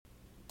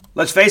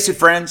Let's face it,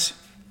 friends,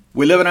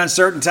 we live in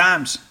uncertain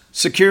times.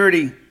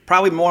 Security,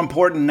 probably more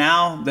important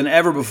now than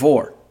ever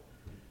before.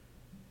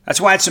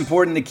 That's why it's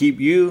important to keep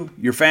you,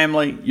 your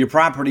family, your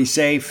property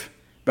safe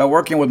by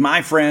working with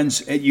my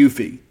friends at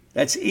Eufy.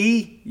 That's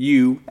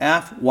EUFY.com.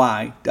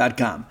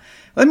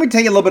 Let me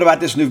tell you a little bit about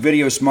this new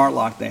video smart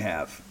lock they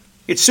have.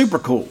 It's super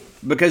cool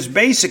because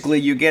basically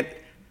you get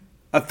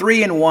a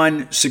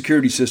 3-in-1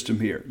 security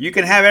system here. You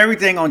can have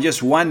everything on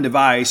just one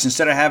device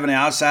instead of having it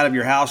outside of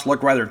your house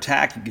look rather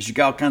tacky because you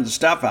got all kinds of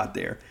stuff out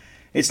there.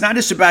 It's not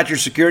just about your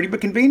security,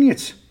 but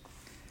convenience.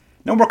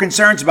 No more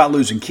concerns about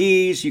losing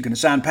keys. You can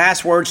assign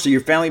passwords to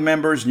your family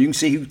members, and you can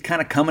see who's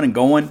kind of coming and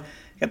going. You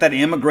got that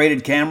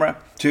integrated camera,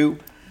 too.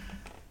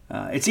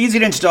 It's easy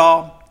to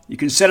install. You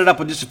can set it up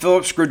with just a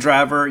Phillips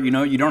screwdriver. You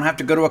don't have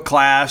to go to a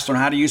class on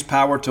how to use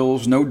power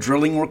tools. No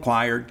drilling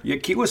required. You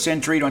get keyless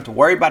entry. You don't have to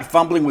worry about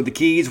fumbling with the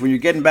keys when you're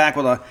getting back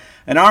with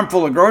an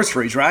armful of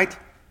groceries, right?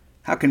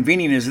 How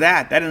convenient is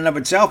that? That in and of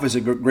itself is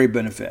a great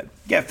benefit.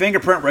 You got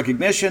fingerprint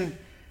recognition.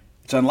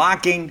 It's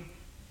unlocking.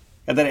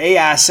 Got that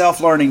AI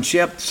self-learning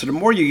chip. So the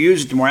more you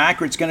use it, the more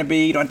accurate it's going to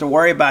be. You don't have to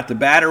worry about the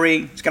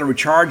battery. It's got a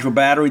rechargeable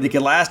battery that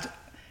can last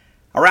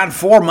around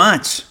 4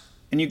 months.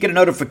 And you get a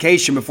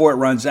notification before it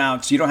runs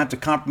out, so you don't have to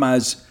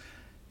compromise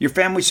your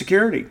family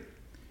security.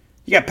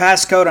 You got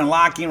passcode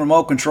unlocking,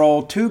 remote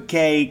control,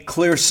 2K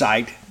clear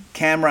sight,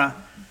 camera.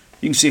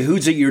 You can see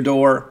who's at your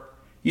door.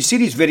 You see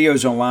these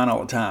videos online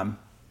all the time.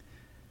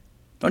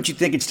 Don't you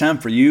think it's time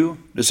for you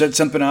to set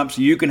something up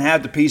so you can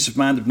have the peace of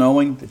mind of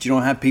knowing that you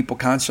don't have people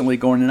constantly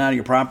going in and out of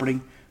your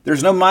property?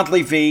 There's no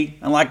monthly fee.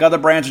 Unlike other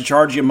brands that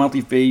charge you a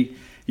monthly fee,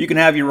 you can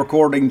have your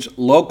recordings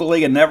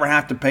locally and never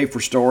have to pay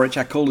for storage.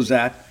 How cool is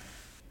that?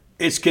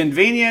 It's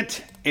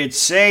convenient, it's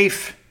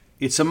safe,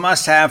 it's a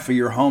must-have for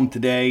your home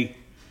today.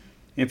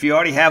 If you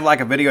already have like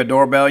a video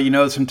doorbell,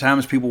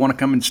 sometimes people want to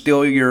come and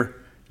steal your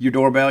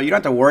doorbell. You don't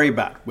have to worry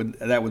about with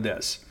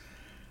this.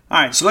 All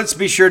right, so let's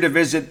be sure to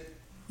visit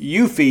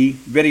Eufy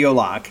Video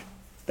Lock.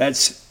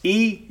 That's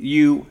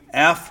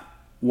EUFY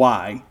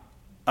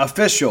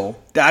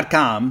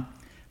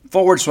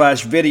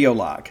official.com/video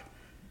lock.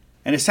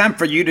 And it's time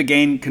for you to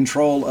gain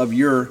control of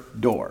your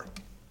door.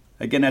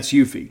 Again, that's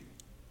Eufy.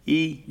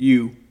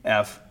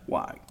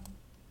 EUFY.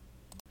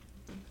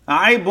 All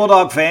right,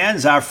 Bulldog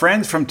fans, our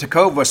friends from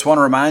Tecovas want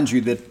to remind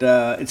you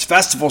that it's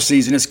festival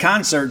season, it's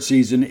concert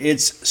season,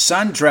 it's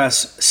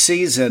sundress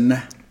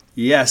season.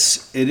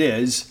 Yes, it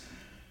is.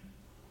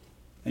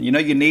 And you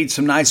need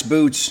some nice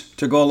boots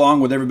to go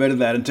along with every bit of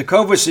that. And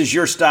Tecovas is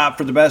your stop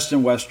for the best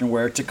in Western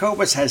wear.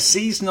 Tecovas has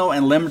seasonal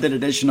and limited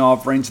edition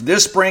offerings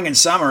this spring and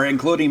summer,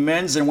 including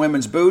men's and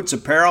women's boots,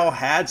 apparel,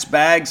 hats,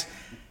 bags,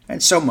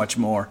 and so much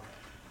more.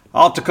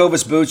 All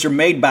Tecovas boots are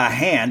made by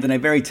hand in a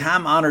very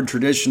time-honored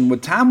tradition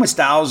with timeless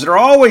styles that are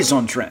always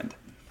on trend.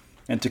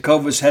 And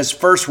Tecovas has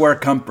first wear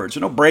comfort, so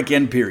no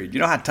break-in period.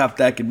 You know how tough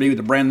that can be with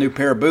a brand new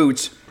pair of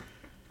boots.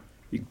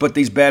 You can put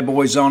these bad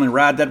boys on and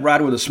ride that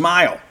ride with a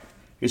smile.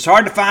 It's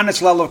hard to find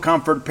this level of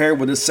comfort paired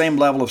with this same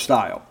level of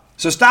style.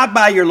 So stop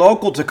by your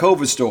local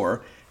Tecovas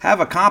store,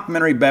 have a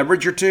complimentary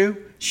beverage or two,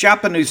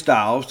 shop the new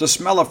styles, the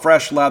smell of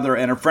fresh leather,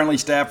 and our friendly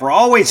staff are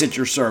always at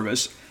your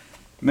service.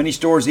 Many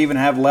stores even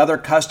have leather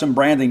custom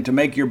branding to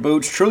make your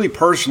boots truly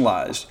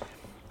personalized.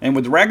 And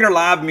with regular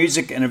live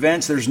music and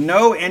events, there's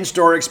no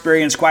in-store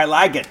experience quite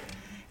like it.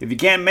 If you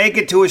can't make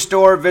it to a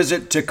store,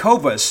 visit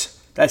Tecovas.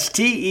 That's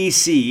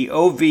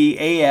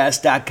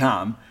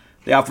TECOVAS.com.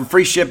 They offer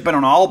free shipping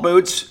on all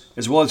boots,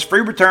 as well as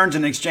free returns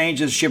and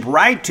exchanges shipped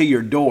right to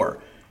your door.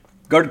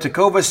 Go to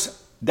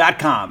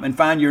Tecovas.com and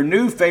find your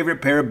new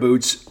favorite pair of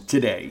boots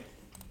today.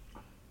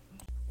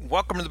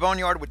 Welcome to the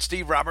Boneyard with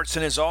Steve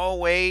Robertson. As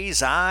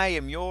always, I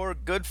am your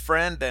good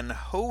friend and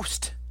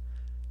host,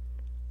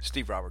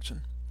 Steve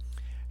Robertson.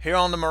 Here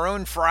on the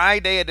Maroon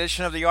Friday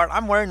edition of the Yard.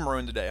 I'm wearing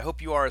maroon today. I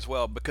hope you are as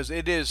well, because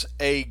it is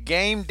a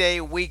game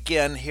day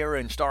weekend here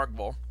in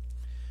Starkville.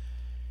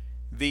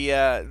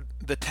 The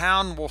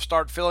town will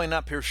start filling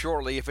up here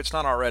shortly, if it's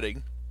not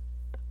already.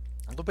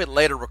 A little bit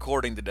later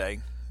recording today.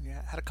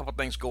 Yeah, had a couple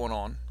things going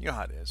on. You know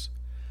how it is.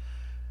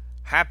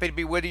 Happy to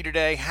be with you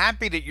today.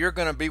 Happy that you're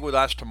going to be with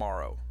us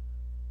tomorrow.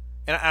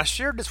 And I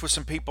shared this with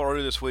some people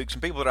earlier this week,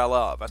 some people that I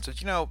love. I said,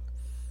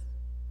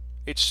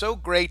 it's so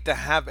great to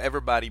have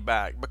everybody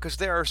back, because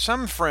there are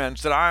some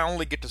friends that I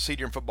only get to see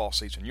during football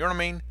season. You know what I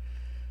mean?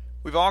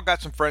 We've all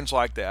got some friends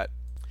like that.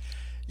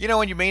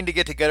 When you mean to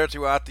get together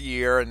throughout the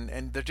year,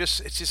 and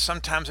it's just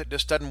sometimes it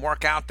just doesn't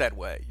work out that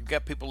way. You've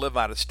got people live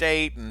out of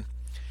state, and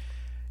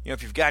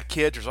if you've got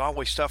kids, there's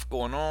always stuff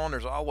going on.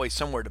 There's always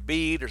somewhere to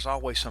be. There's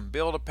always some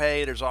bill to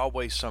pay. There's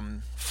always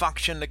some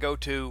function to go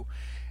to.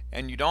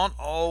 And you don't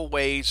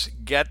always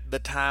get the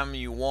time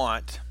you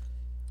want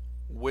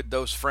with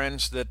those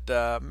friends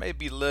that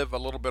maybe live a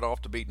little bit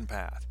off the beaten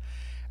path.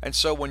 And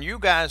so when you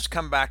guys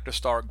come back to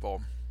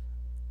Starkville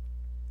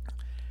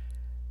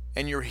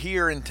and you're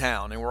here in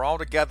town and we're all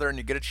together and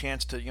you get a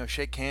chance to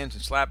shake hands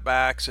and slap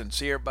backs and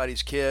see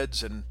everybody's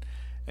kids and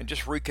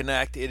just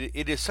reconnect,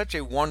 it is such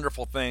a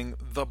wonderful thing.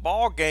 The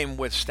ball game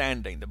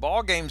withstanding. The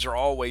ball games are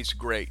always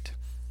great.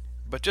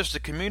 but just the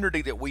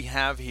community that we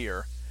have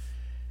here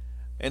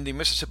in the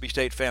Mississippi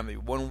State family.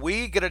 When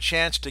we get a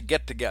chance to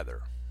get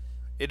together,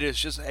 it is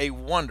just a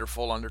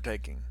wonderful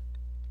undertaking.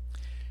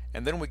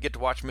 And then we get to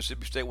watch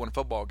Mississippi State win a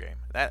football game.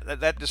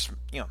 That just,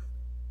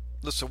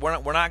 listen,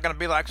 we're not going to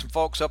be like some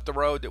folks up the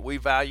road that we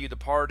value the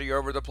party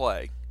over the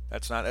play.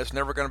 That's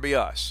never going to be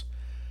us.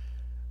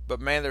 But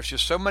man, there's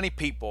just so many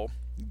people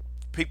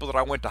that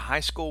I went to high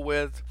school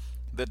with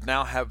that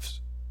now have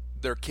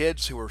their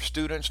kids who are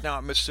students now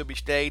at Mississippi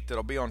State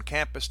that'll be on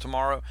campus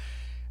tomorrow.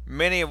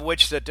 Many of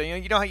which that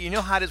you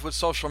know how it is with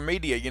social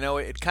media.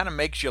 It kind of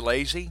makes you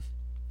lazy.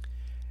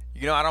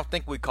 I don't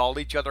think we call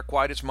each other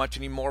quite as much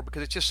anymore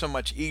because it's just so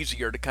much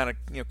easier to kind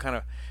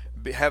of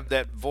have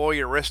that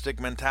voyeuristic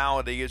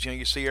mentality as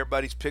you see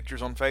everybody's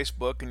pictures on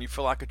Facebook and you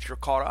feel like you're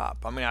caught up.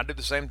 I mean, I do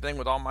the same thing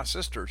with all my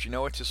sisters.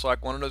 It's just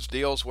like one of those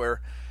deals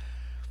where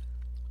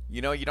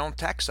you don't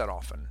text that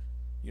often.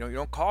 You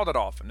don't call that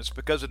often. It's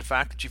because of the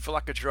fact that you feel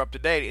like you're up to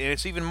date. And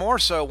it's even more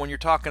so when you're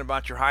talking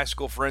about your high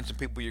school friends and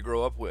people you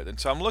grew up with. And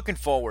so I'm looking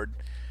forward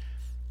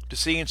to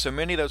seeing so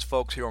many of those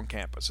folks here on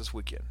campus this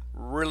weekend.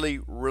 Really,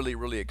 really,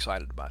 really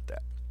excited about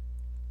that.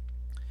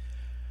 I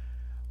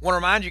want to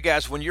remind you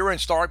guys, when you're in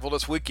Starkville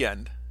this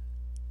weekend,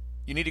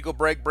 you need to go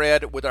break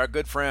bread with our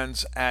good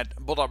friends at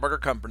Bulldog Burger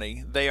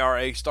Company. They are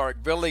a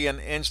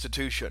Starkvillian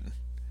institution.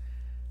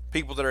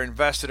 People that are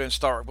invested in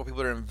Starkville, people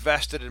that are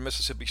invested in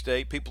Mississippi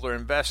State, people that are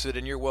invested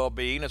in your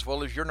well-being as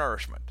well as your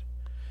nourishment.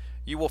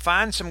 You will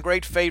find some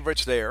great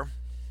favorites there.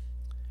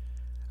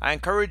 I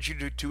encourage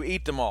you to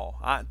eat them all.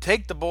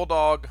 Take the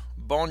Bulldog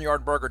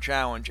Boneyard Burger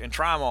Challenge and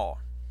try them all.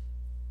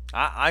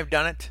 I've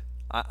done it.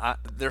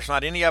 There's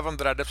not any of them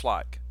that I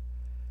dislike.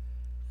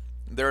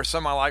 There are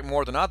some I like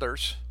more than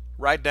others.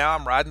 Right now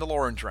I'm riding the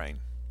Lauren train.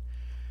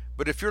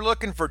 But if you're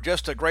looking for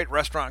just a great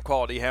restaurant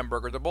quality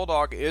hamburger, the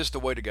Bulldog is the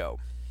way to go.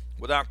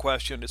 Without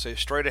question, it's a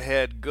straight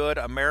ahead, good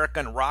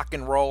American rock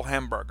and roll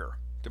hamburger,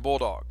 the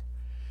Bulldog.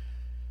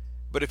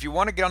 But if you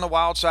want to get on the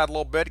wild side a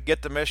little bit,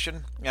 get the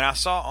mission. And I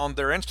saw on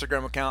their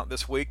Instagram account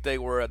this week they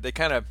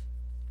kind of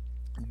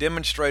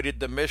demonstrated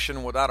the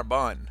mission without a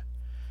bun.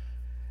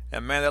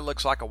 And man, that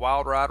looks like a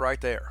wild ride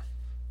right there.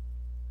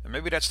 And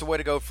maybe that's the way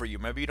to go for you.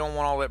 Maybe you don't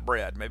want all that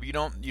bread. Maybe you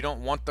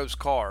don't want those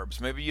carbs.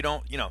 Maybe you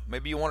don't,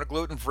 maybe you want a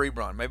gluten-free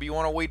bun. Maybe you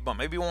want a wheat bun.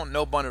 Maybe you want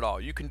no bun at all.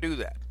 You can do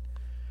that.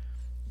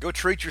 Go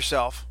treat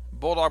yourself.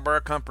 Bulldog Burger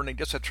Company,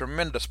 just a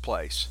tremendous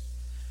place.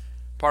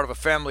 Part of a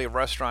family of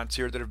restaurants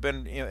here that have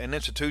been an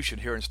institution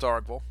here in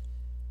Starkville.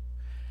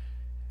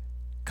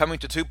 Coming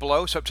to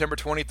Tupelo, September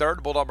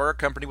 23rd, Bulldog Burger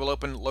Company will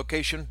open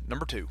location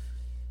number 2.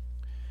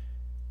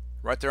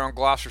 Right there on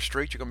Gloucester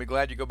Street. You're going to be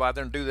glad you go by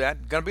there and do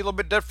that. Going to be a little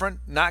bit different.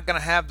 Not going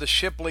to have the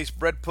Shipley's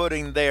bread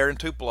pudding there in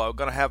Tupelo.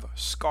 Going to have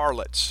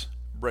Scarlett's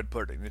bread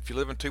pudding. If you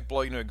live in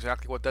Tupelo, you know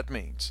exactly what that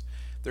means.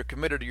 They're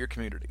committed to your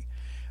community.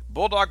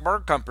 Bulldog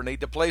Burger Company,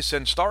 the place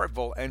in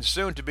Starkville and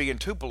soon to be in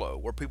Tupelo,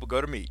 where people go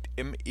to meet.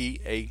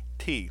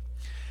 M-E-A-T.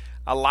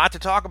 A lot to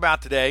talk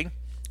about today.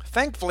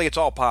 Thankfully, it's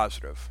all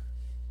positive.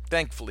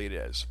 Thankfully, it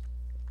is.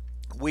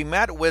 We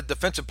met with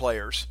defensive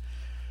players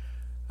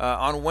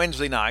on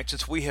Wednesday night.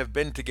 Since we have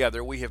been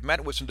together, we have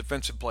met with some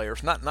defensive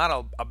players. Not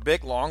a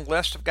big, long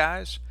list of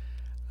guys,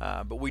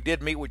 but we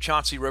did meet with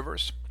Chauncey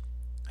Rivers,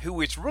 who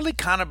has really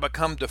kind of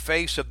become the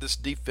face of this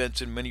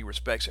defense in many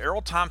respects.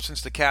 Errol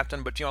Thompson's the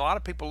captain, but a lot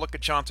of people look at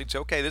Chauncey and say,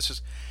 okay, this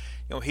is,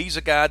 he's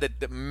a guy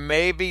that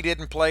maybe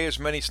didn't play as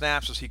many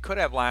snaps as he could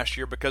have last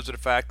year because of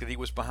the fact that he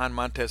was behind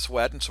Montez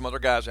Sweat and some other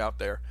guys out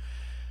there.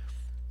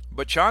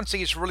 But Chauncey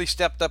has really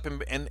stepped up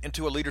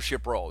into a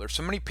leadership role. There's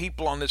so many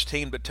people on this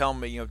team that tell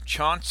me,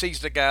 Chauncey's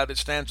the guy that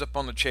stands up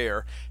on the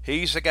chair.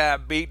 He's the guy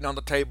beating on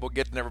the table,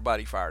 getting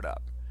everybody fired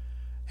up.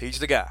 He's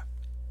the guy.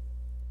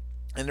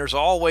 And there's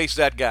always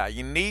that guy.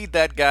 You need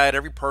that guy at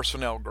every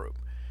personnel group.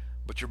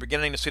 But you're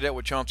beginning to see that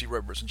with Chauncey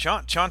Rivers. And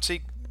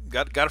Chauncey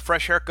got a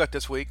fresh haircut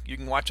this week. You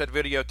can watch that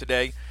video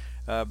today.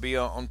 Be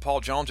on Paul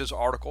Jones's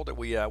article that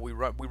we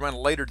run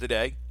later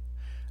today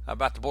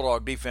about the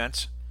Bulldog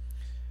defense.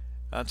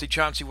 See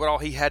Chauncey what all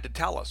he had to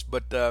tell us.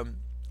 But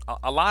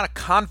a lot of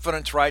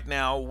confidence right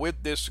now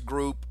with this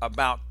group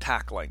about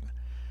tackling.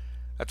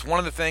 That's one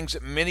of the things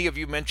that many of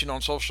you mentioned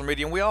on social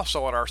media, and we all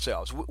saw it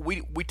ourselves.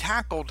 We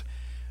tackled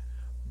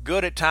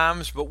good at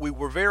times, but we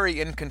were very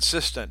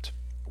inconsistent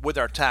with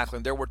our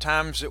tackling. There were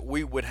times that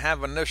we would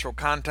have initial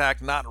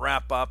contact, not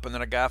wrap up, and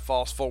then a guy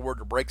falls forward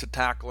or breaks a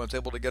tackle and is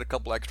able to get a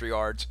couple extra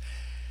yards.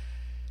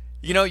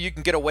 You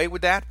can get away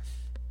with that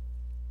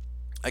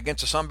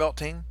against a Sun Belt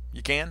team.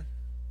 You can.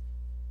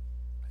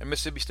 And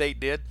Mississippi State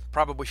did.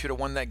 Probably should have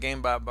won that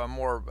game by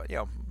more,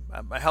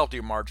 a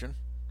healthier margin.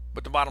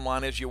 But the bottom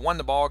line is you won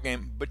the ball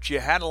game, but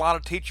you had a lot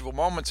of teachable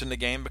moments in the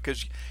game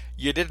because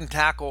you didn't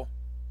tackle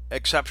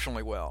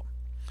exceptionally well.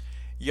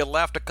 You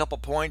left a couple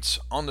points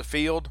on the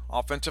field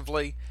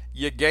offensively.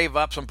 You gave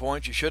up some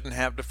points you shouldn't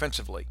have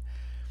defensively.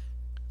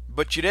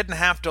 But you didn't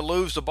have to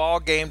lose the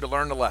ball game to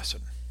learn the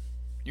lesson.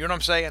 You know what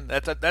I'm saying?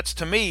 That's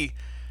to me,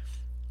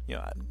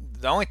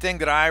 the only thing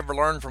that I ever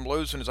learned from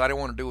losing is I didn't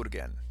want to do it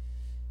again.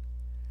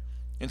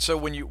 And so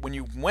when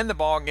you win the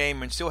ball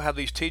game and still have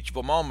these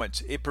teachable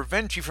moments, it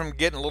prevents you from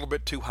getting a little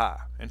bit too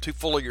high and too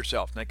full of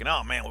yourself, thinking,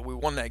 "Oh man, we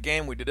won that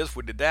game. We did this.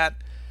 We did that."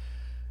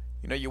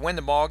 You win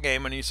the ball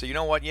game and you say, "You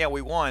know what? Yeah,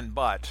 we won,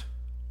 but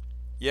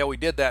yeah, we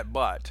did that,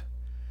 but."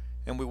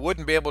 And we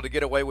wouldn't be able to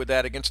get away with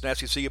that against an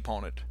SEC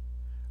opponent,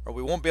 or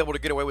we won't be able to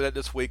get away with that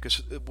this week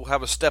because we'll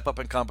have a step up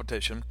in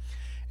competition.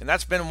 And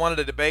that's been one of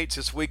the debates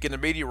this week in the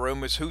media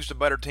room: is who's the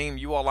better team,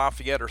 UL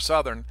Lafayette or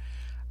Southern?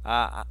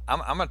 I'm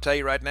going to tell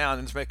you right now,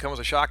 and this may come as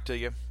a shock to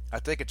you, I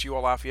think it's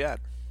UL Lafayette.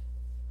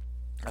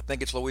 I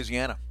think it's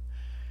Louisiana.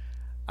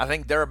 I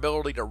think their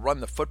ability to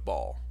run the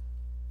football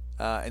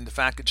and the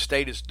fact that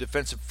State's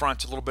defensive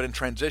front's a little bit in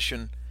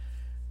transition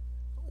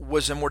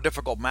was a more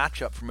difficult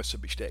matchup for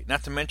Mississippi State.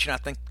 Not to mention, I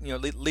think,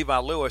 Levi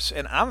Lewis,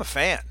 and I'm a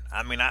fan.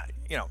 I mean,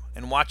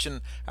 and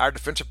watching our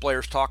defensive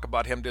players talk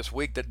about him this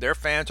week, that they're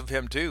fans of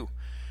him too.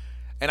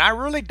 And I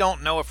really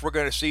don't know if we're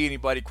going to see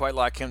anybody quite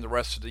like him the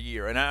rest of the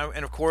year. And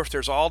of course,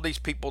 there's all these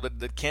people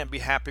that can't be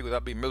happy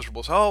without being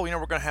miserable. So, we're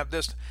going to have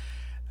this.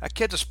 That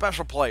kid's a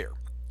special player,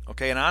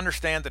 okay? And I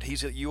understand that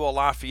he's at UL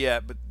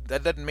Lafayette, but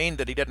that doesn't mean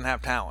that he doesn't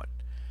have talent.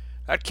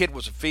 That kid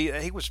was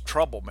he was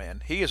trouble,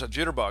 man. He is a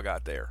jitterbug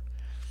out there.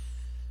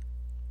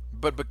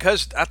 But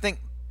because I think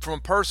from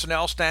a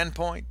personnel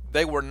standpoint,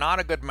 they were not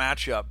a good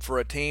matchup for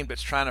a team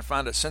that's trying to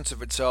find a sense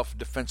of itself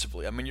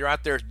defensively. I mean, you're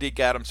out there as Deke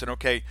Adams saying,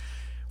 okay,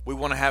 we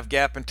want to have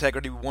gap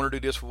integrity, we want to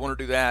do this, we want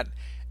to do that.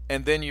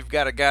 And then you've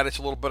got a guy that's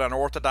a little bit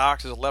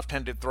unorthodox as a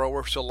left-handed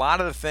thrower. So a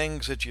lot of the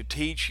things that you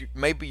teach,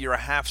 maybe you're a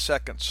half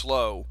second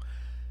slow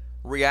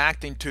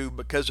reacting to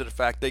because of the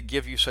fact they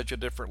give you such a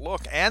different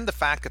look and the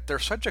fact that they're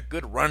such a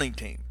good running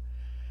team.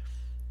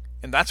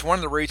 And that's one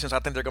of the reasons I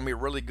think they're going to be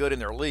really good in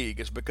their league,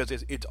 is because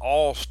it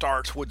all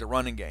starts with the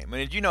running game.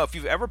 And if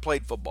you've ever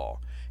played football,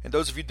 and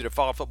those of you that have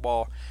followed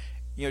football,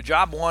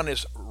 job one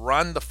is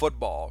run the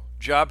football.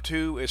 Job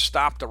two is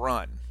stop the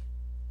run.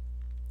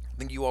 I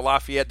think UL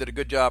Lafayette did a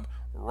good job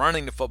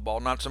running the football,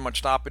 not so much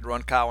stop it,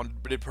 run. Kyle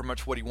did pretty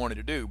much what he wanted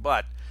to do.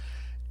 But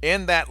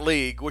in that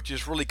league, which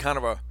is really kind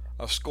of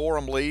a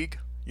score-em league,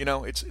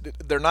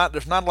 there's not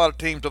a lot of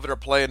teams over there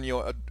playing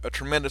a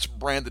tremendous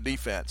brand of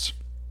defense.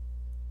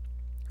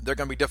 They're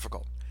going to be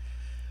difficult.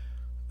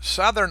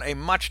 Southern, a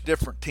much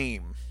different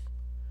team.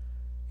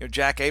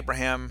 Jack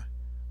Abraham,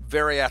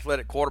 very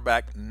athletic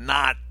quarterback,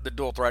 not the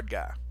dual threat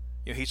guy.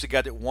 He's the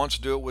guy that wants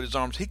to do it with his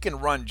arms. He can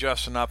run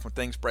just enough when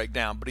things break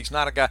down, but he's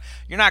not a guy.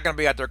 You're not going to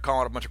be out there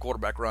calling a bunch of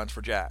quarterback runs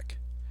for Jack.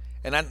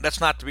 And that's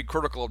not to be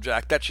critical of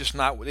Jack. That's just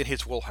not within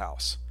his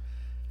wheelhouse.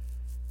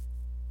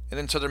 And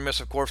then Southern Miss,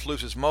 of course,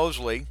 loses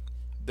Mosley,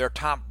 their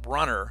top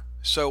runner.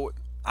 So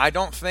I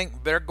don't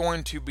think they're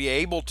going to be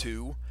able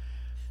to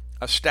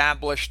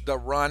establish the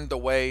run the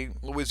way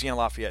Louisiana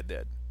Lafayette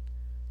did.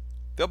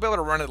 They'll be able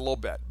to run it a little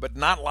bit, but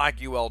not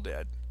like UL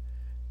did.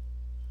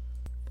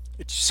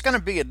 It's just going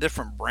to be a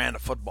different brand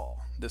of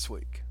football this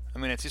week. I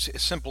mean, it's just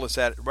as simple as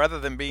that. Rather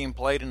than being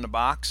played in the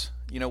box,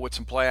 with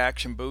some play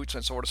action boots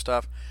and sort of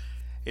stuff,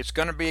 it's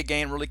going to be a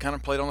game really kind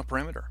of played on the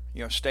perimeter.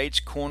 State's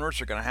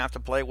corners are going to have to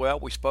play well.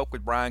 We spoke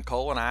with Brian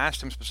Cole, and I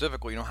asked him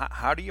specifically,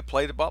 how do you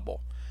play the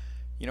bubble?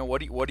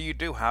 What do you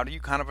do? How do you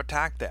kind of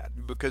attack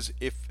that? Because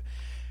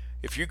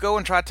if you go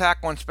and try to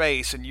tackle in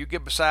space and you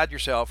get beside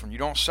yourself and you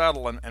don't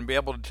settle and be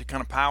able to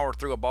kind of power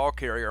through a ball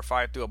carrier or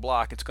fight through a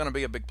block, it's going to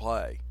be a big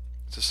play.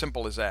 It's as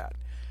simple as that.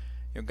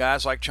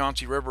 Guys like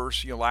Chauncey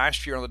Rivers,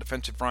 last year on the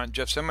defensive front,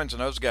 Jeff Simmons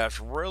and those guys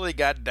really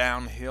got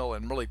downhill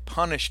and really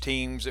punished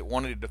teams that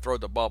wanted to throw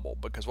the bubble.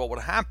 Because what would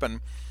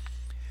happen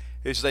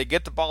is they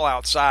get the ball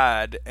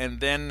outside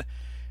and then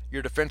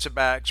your defensive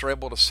backs are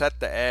able to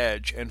set the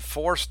edge and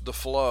force the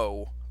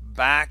flow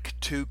back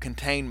to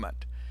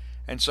containment.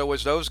 And so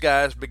as those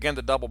guys begin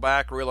to double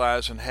back,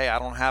 realizing, hey, I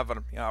don't have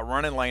a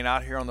running lane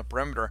out here on the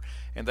perimeter,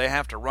 and they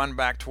have to run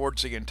back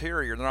towards the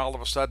interior, then all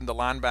of a sudden the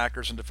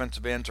linebackers and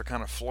defensive ends are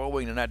kind of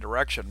flowing in that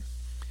direction.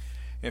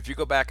 And if you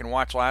go back and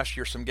watch last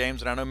year some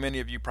games, and I know many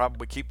of you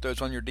probably keep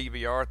those on your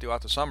DVR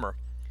throughout the summer,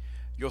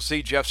 you'll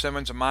see Jeff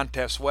Simmons and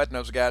Montez Sweat and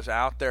those guys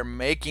out there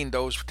making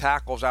those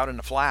tackles out in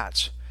the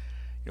flats.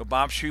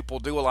 Bob Shoop will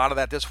do a lot of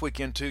that this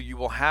weekend too. You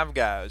will have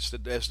guys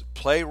that as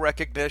play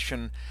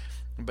recognition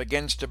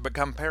begins to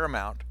become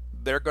paramount,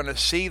 they're going to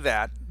see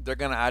that, they're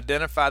going to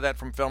identify that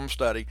from film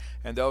study,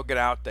 and they'll get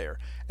out there.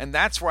 And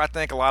that's where I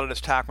think a lot of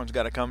this tackling's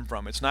got to come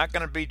from. It's not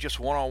going to be just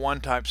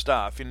one-on-one type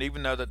stuff. And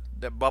even though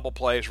that bubble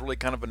play is really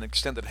kind of an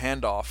extended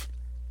handoff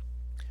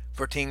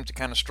for teams to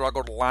kind of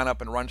struggle to line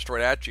up and run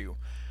straight at you,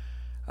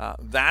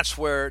 that's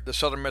where the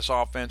Southern Miss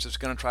offense is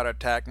going to try to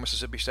attack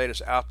Mississippi State,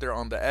 is out there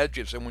on the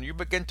edges. And when you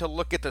begin to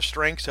look at the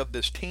strengths of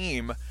this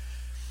team,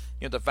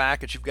 the fact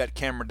that you've got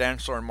Cameron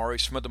Dantzler and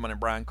Maurice Smitherman and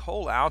Brian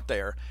Cole out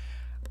there,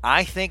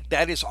 I think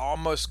that is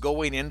almost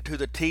going into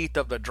the teeth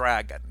of the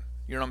dragon.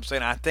 You know what I'm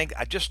saying?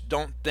 I just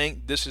don't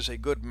think this is a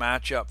good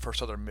matchup for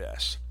Southern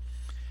Miss.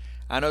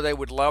 I know they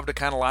would love to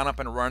kind of line up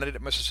and run it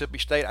at Mississippi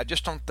State. I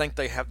just don't think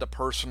they have the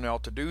personnel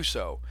to do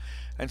so.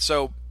 And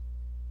so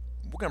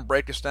we're going to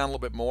break this down a little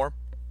bit more.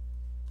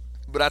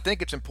 But I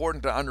think it's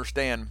important to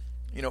understand,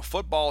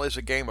 football is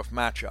a game of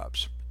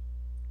matchups.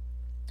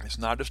 It's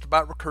not just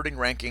about recruiting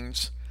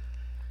rankings.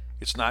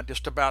 It's not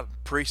just about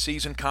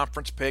preseason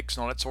conference picks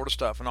and all that sort of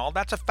stuff. And all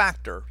that's a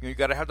factor. You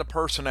got to have the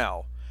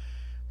personnel.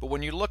 But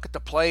when you look at the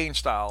playing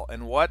style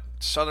and what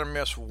Southern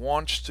Miss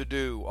wants to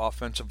do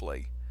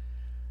offensively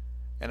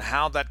and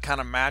how that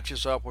kind of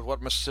matches up with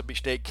what Mississippi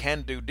State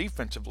can do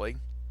defensively,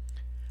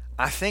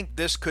 I think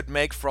this could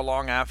make for a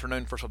long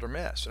afternoon for Southern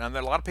Miss. And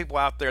there are a lot of people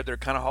out there that are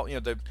kind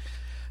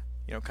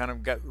of, kind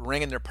of got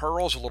ringing their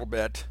pearls a little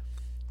bit,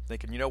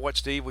 thinking, you know what,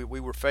 Steve, we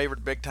were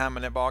favored big time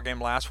in that ball game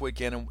last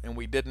weekend, and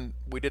we didn't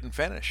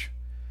finish.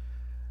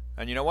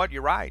 And you know what,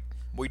 you're right.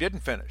 We didn't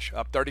finish.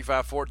 Up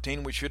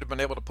 35-14, we should have been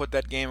able to put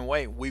that game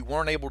away. We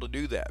weren't able to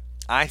do that.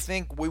 I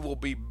think we will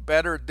be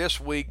better this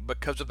week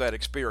because of that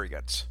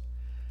experience.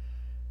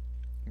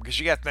 Because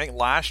you got to think,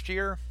 last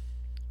year,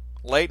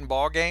 late in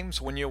ball games,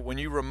 when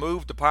you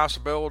remove the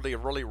possibility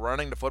of really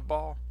running the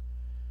football,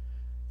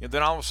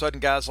 then all of a sudden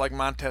guys like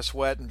Montez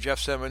Sweat and Jeff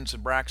Simmons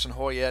and Braxton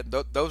Hoyette,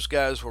 those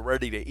guys were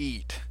ready to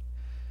eat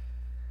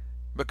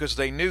because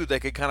they knew they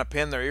could kind of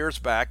pin their ears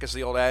back, as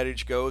the old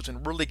adage goes,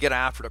 and really get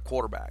after the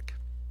quarterback.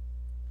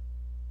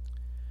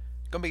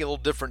 It's going to be a little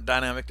different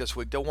dynamic this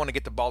week. They'll want to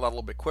get the ball out a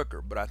little bit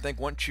quicker, but I think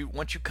once you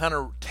kind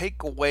of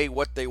take away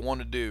what they want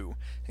to do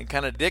and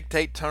kind of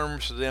dictate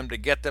terms to them to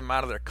get them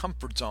out of their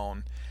comfort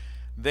zone,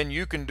 then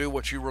you can do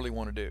what you really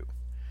want to do.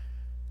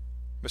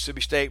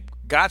 Mississippi State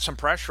got some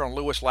pressure on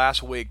Lewis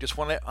last week, just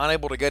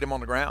unable to get him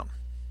on the ground.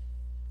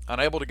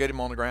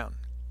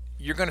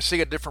 You're going to see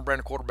a different brand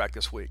of quarterback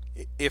this week.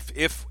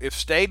 If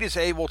State is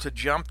able to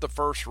jump the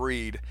first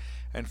read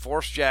and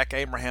force Jack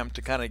Abraham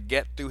to kind of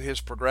get through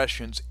his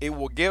progressions, it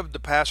will give the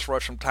pass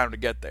rush some time to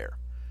get there.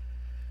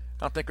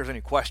 I don't think there's any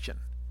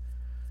question.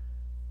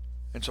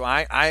 And so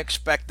I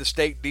expect the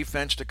State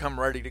defense to come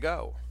ready to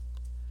go.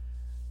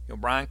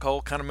 Brian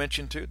Cole kind of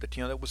mentioned too that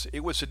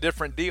it was a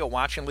different deal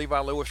watching Levi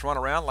Lewis run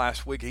around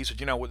last week. He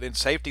said, within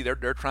safety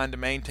they're trying to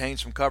maintain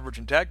some coverage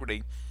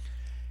integrity,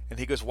 and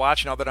he goes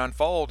watching all that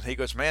unfold. And he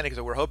goes,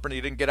 we're hoping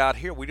he didn't get out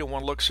here. We didn't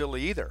want to look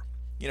silly either.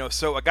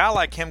 So a guy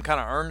like him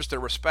kind of earns the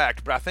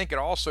respect, but I think it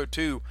also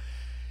too,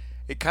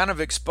 it kind of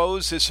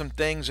exposes some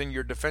things in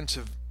your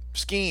defensive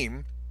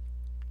scheme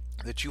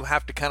that you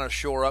have to kind of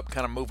shore up,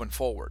 kind of moving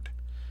forward.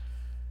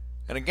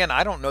 And again,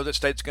 I don't know that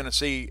State's going to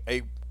see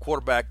a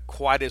quarterback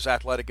quite as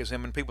athletic as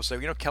him, and people say,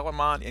 Kellen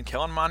Mond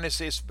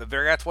is a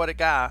very athletic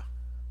guy.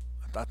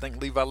 I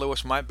think Levi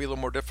Lewis might be a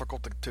little more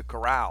difficult to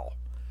corral.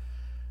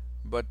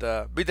 But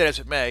be that as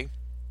it may,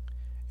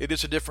 it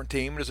is a different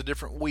team. It is a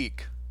different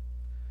week.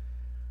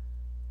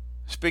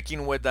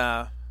 Speaking with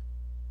those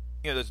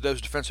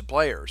defensive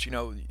players,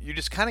 you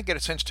just kind of get a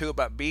sense too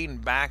about being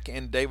back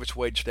in Davis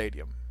Wade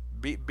Stadium,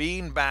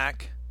 being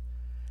back,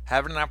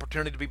 having an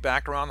opportunity to be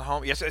back around the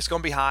home. Yes, it's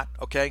going to be hot.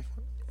 Okay,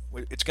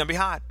 it's going to be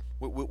hot.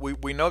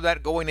 We know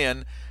that going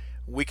in.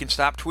 We can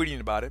stop tweeting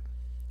about it.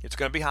 It's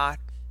going to be hot.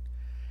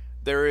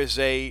 There is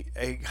a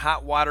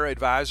hot water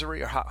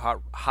advisory or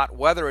hot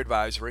weather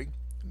advisory.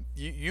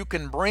 You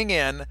can bring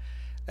in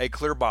a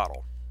clear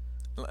bottle.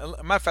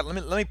 Matter of fact,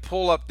 let me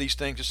pull up these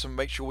things just to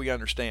make sure we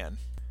understand.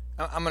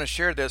 I'm going to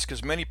share this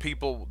because many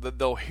people,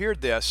 they'll hear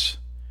this,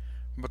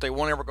 but they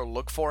won't ever go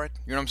look for it.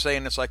 You know what I'm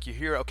saying? It's like you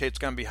hear, okay, it's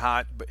going to be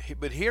hot,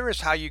 but here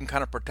is how you can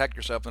kind of protect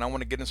yourself, and I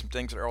want to get into some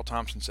things that Earl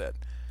Thompson said.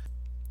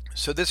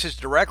 So this is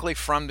directly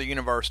from the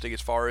university as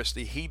far as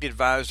the heat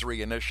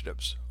advisory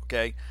initiatives,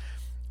 okay?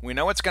 We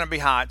know it's going to be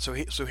hot, so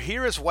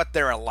here is what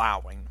they're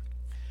allowing.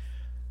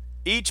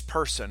 Each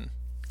person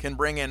can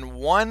bring in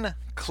one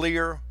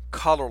clear,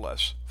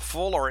 colorless,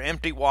 full or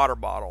empty water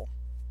bottle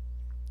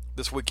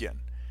this weekend.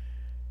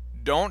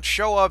 Don't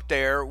show up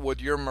there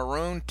with your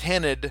maroon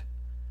tinted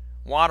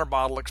water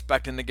bottle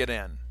expecting to get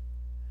in.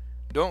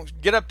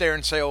 Don't get up there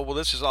and say, oh, well,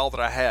 this is all that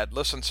I had.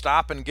 Listen,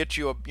 stop and get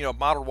you a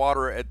bottled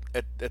water at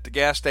the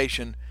gas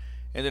station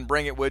and then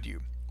bring it with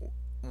you.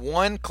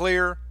 One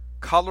clear,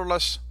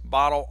 colorless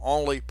bottle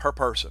only per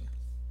person.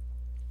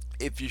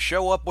 If you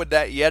show up with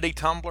that Yeti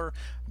tumbler,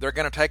 they're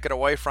going to take it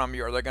away from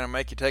you, or they're going to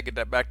make you take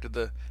it back to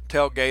the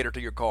tailgate or to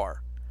your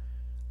car.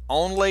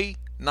 Only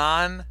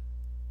non-colored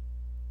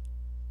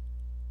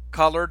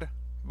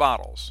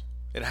bottles.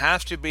 It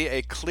has to be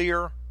a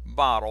clear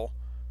bottle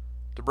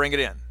to bring it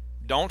in.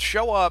 Don't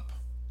show up,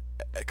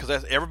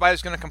 because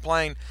everybody's going to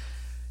complain,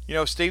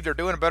 Steve, they're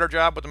doing a better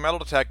job with the metal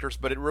detectors,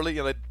 but it really,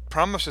 it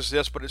promises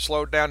this, but it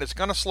slowed down. It's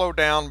going to slow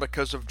down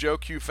because of Joe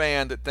Q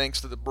fan that thinks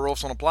that the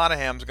Burleson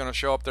Plataham is going to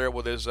show up there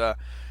with his,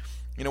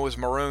 his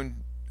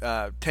maroon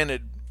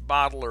tinted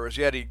bottle or his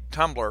Yeti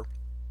tumbler,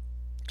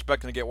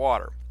 expecting to get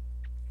water.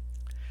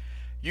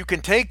 You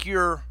can take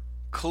your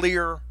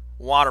clear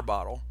water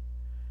bottle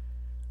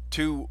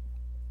to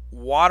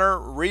water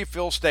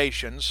refill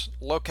stations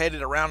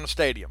located around the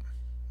stadium.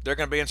 They're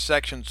going to be in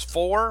sections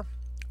 4,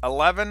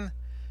 11,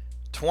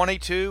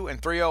 22, and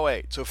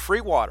 308. So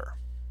free water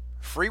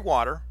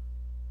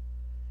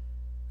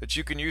that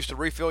you can use to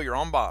refill your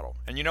own bottle.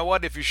 And you know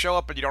what? If you show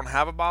up and you don't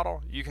have a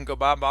bottle, you can go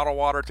buy bottled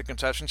water at the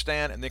concession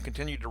stand and then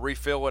continue to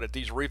refill it at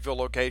these refill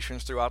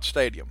locations throughout the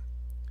stadium.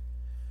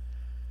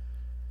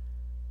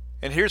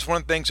 And here's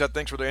one of the things I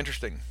think is really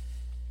interesting.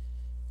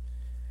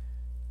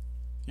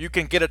 You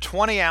can get a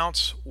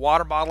 20-ounce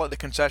water bottle at the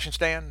concession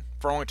stand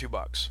for only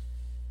 $2.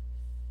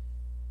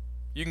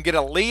 You can get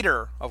a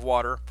liter of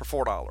water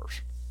for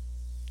 $4.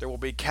 There will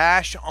be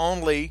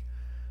cash-only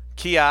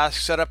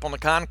kiosks set up on the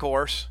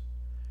concourse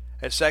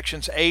at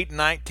sections 8,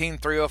 19,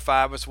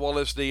 305, as well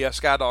as the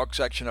Skydog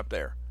section up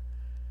there.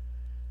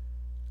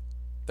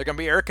 There are going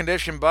to be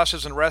air-conditioned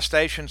buses and rest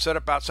stations set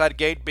up outside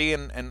Gate B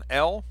and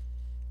L,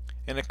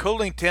 and a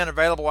cooling tent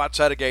available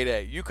outside of Gate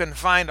A. You can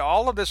find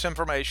all of this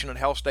information at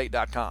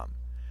hellstate.com.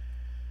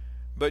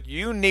 But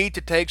you need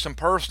to take some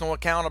personal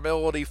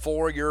accountability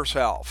for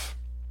yourself.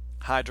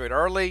 Hydrate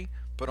early,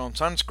 put on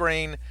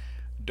sunscreen,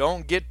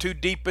 don't get too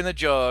deep in the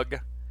jug,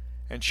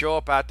 and show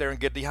up out there and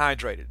get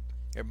dehydrated.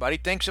 Everybody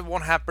thinks it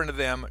won't happen to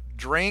them.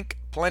 Drink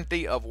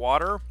plenty of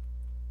water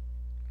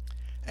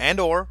and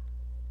or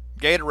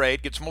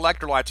Gatorade. Get some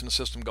electrolytes in the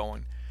system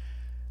going.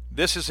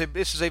 This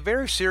is a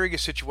very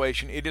serious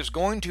situation. It is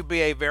going to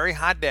be a very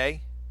hot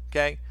day,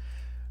 okay?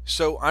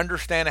 So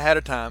understand ahead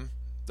of time.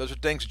 Those are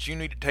things that you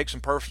need to take some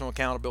personal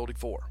accountability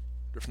for.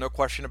 There's no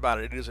question about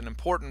it. It is an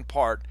important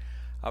part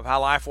of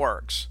how life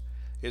works,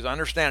 is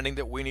understanding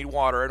that we need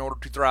water in order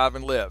to thrive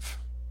and live.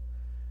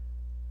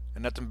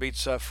 And nothing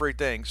beats free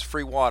things,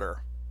 free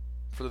water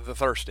for the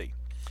thirsty.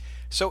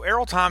 So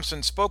Errol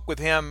Thompson spoke with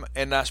him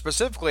and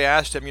specifically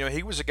asked him,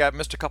 he was a guy that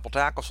missed a couple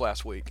tackles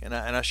last week. And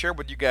I shared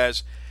with you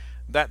guys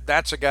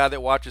that's a guy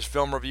that watches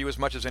film review as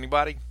much as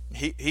anybody.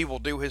 He will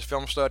do his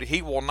film study.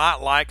 He will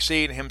not like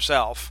seeing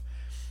himself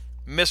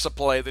miss a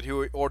play that he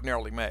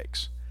ordinarily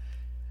makes.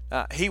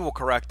 He will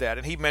correct that.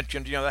 And he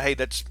mentioned, hey,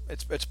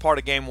 it's part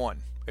of game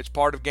one. It's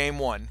part of game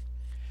one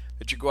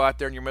that you go out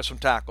there and you miss some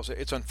tackles.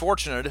 It's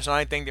unfortunate. It's not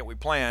anything that we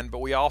planned,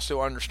 but we also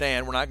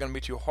understand we're not going to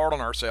be too hard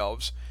on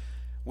ourselves.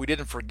 We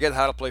didn't forget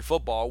how to play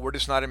football. We're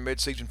just not in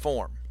mid-season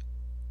form.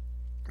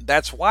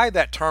 That's why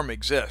that term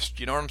exists.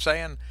 You know what I'm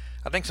saying?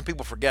 I think some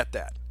people forget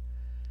that.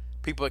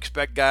 People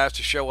expect guys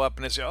to show up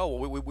and they say, oh,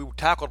 well, we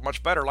tackled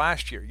much better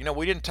last year.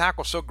 We didn't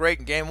tackle so great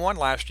in game one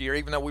last year,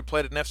 even though we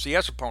played an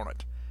FCS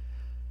opponent.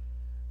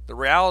 The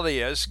reality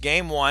is,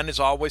 game one is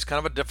always kind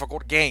of a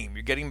difficult game.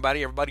 You're getting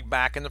everybody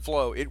back in the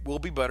flow. It will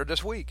be better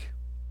this week.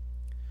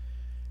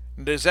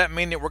 Does that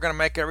mean that we're going to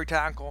make every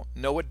tackle?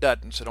 No, it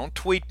doesn't. So don't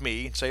tweet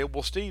me and say,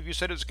 well, Steve, you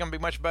said it's going to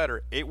be much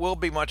better. It will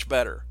be much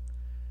better.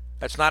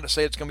 That's not to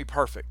say it's going to be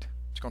perfect.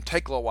 It's going to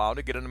take a little while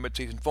to get into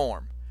midseason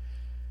form.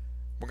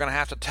 We're going to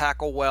have to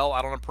tackle well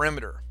out on the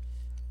perimeter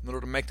in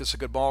order to make this a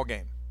good ball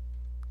game,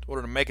 in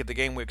order to make it the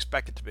game we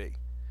expect it to be.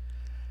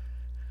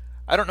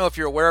 I don't know if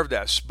you're aware of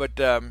this, but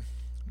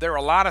there are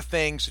a lot of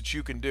things that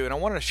you can do. And I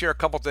wanted to share a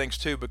couple things,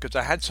 too, because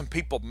I had some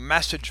people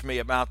message me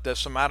about this,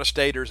 some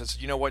out-of-staters that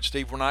said, you know what,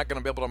 Steve, we're not going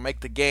to be able to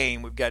make the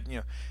game. We've got,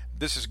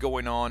 this is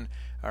going on.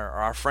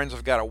 Our friends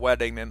have got a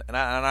wedding. And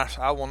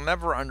I will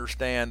never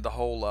understand the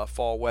whole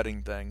fall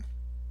wedding thing.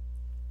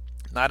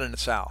 Not in the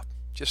South.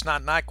 Just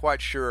not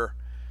quite sure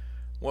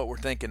what we're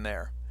thinking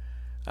there.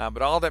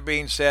 But all that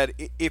being said,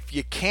 if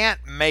you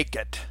can't make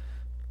it,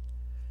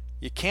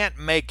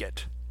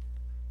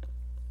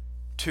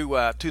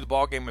 to the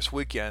ball game this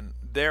weekend,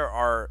 there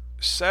are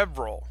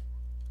several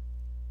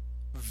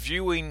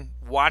viewing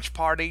watch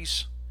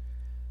parties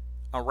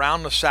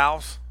around the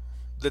South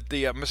that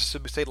the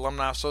Mississippi State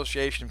Alumni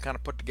Association kind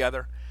of put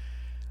together.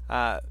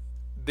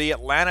 The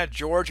Atlanta,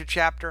 Georgia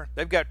chapter,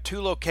 they've got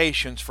 2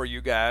 locations for you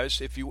guys.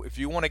 If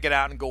you want to get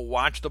out and go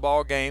watch the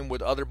ball game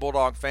with other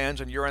Bulldog fans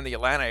and you're in the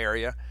Atlanta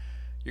area,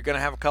 you're going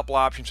to have a couple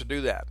options to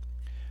do that.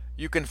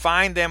 You can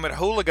find them at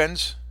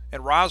Hooligans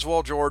at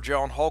Roswell, Georgia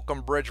on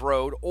Holcomb Bridge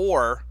Road,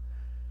 or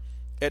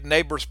at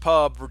Neighbors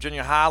Pub,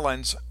 Virginia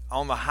Highlands,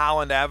 on the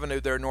Highland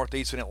Avenue there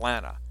northeast in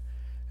Atlanta.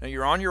 Now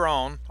you're on your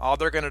own. All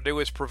they're going to do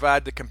is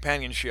provide the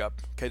companionship.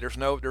 Okay, there's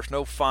no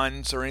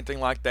funds or anything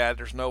like that.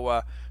 There's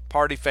no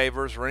party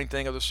favors or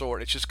anything of the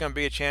sort. It's just going to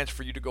be a chance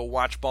for you to go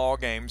watch ball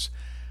games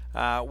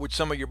with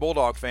some of your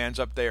Bulldog fans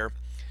up there.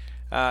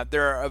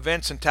 There are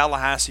events in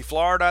Tallahassee,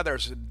 Florida.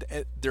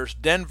 There's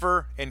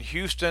Denver and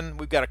Houston.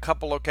 We've got a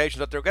couple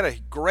locations up there. We've got a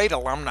great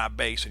alumni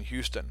base in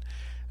Houston.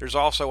 There's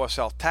also a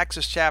South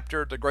Texas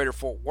chapter, the Greater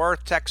Fort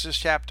Worth, Texas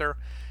chapter,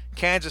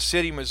 Kansas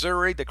City,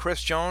 Missouri, the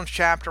Chris Jones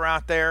chapter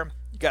out there.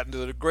 You got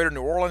the Greater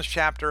New Orleans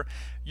chapter.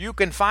 You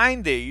can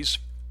find these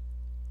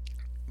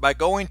by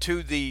going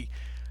to the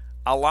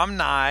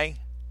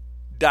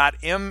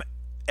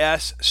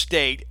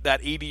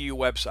alumni.msstate.edu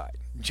website.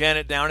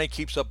 Janet Downey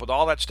keeps up with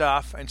all that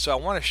stuff, and so I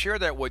want to share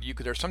that with you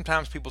because there's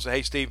sometimes people say,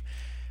 hey, Steve,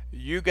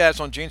 you guys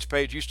on Gene's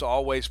page used to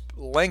always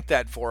link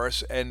that for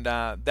us, and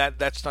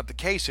that's not the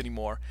case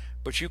anymore.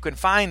 But you can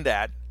find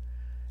that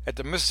at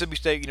the Mississippi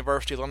State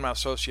University Alumni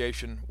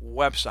Association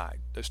website.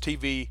 Those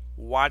TV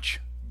watch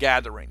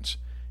gatherings.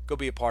 Go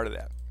be a part of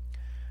that.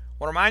 I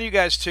want to remind you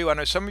guys, too, I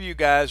know some of you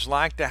guys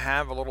like to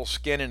have a little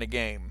skin in a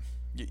game.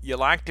 You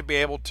like to be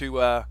able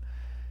to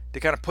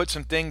kind of put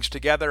some things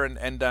together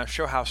and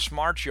show how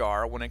smart you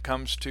are when it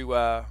comes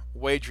to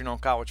wagering on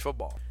college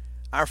football.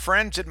 Our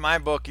friends at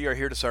MyBookie are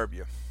here to serve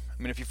you.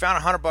 I mean, if you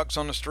found $100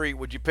 on the street,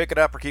 would you pick it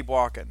up or keep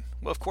walking?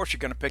 Well, of course you're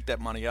going to pick that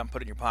money up and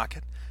put it in your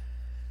pocket.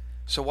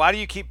 So why do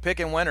you keep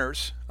picking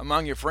winners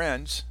among your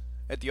friends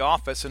at the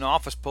office in the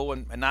office pool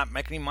and not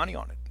make any money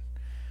on it?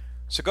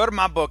 So go to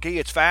my bookie.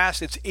 It's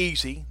fast. It's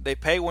easy. They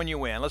pay when you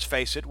win. Let's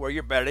face it, where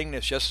you're betting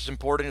is just as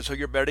important as who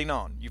you're betting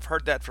on. You've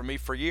heard that from me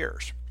for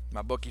years.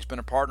 My bookie's been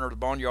a partner of the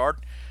Boneyard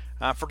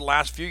for the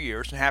last few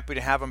years, and happy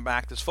to have them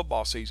back this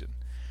football season.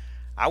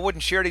 I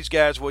wouldn't share these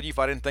guys with you if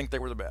I didn't think they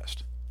were the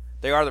best.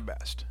 They are the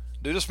best.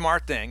 Do the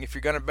smart thing. If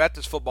you're going to bet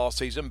this football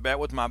season, bet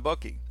with my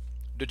bookie.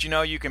 Did you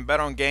know you can bet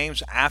on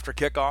games after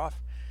kickoff?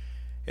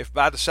 If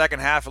by the second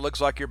half it looks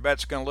like your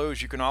bet's going to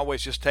lose, you can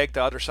always just take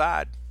the other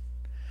side.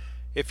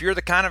 If you're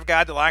the kind of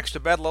guy that likes to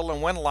bet a little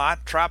and win a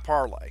lot, try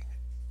parlay.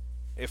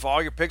 If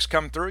all your picks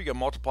come through, you'll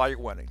multiply your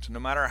winnings. No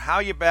matter how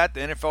you bet,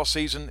 the NFL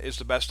season is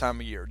the best time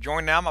of year.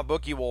 Join now. My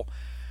bookie will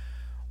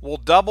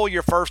double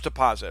your first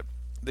deposit.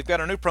 They've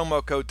got a new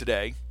promo code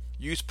today.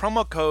 Use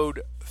promo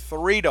code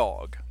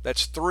 3DOG.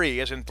 That's 3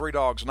 as in 3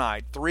 dogs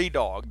night.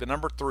 3DOG, the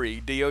number 3,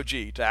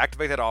 D-O-G, to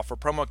activate that offer.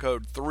 Promo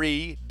code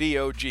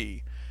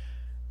 3DOG.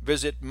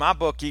 Visit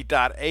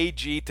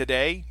mybookie.ag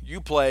today.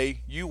 You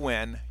play, you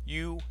win,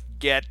 you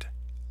get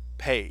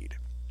paid.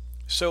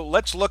 So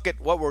let's look at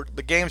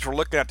the games we're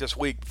looking at this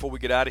week before we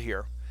get out of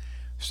here.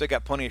 Still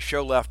got plenty of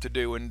show left to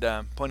do and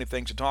plenty of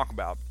things to talk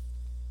about.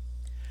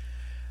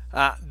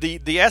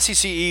 The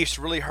SEC East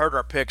really hurt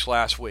our picks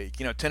last week.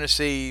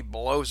 Tennessee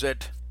blows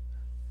it.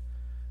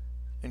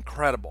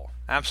 Incredible,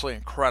 absolutely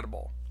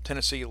incredible.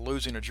 Tennessee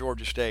losing to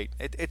Georgia State.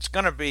 It's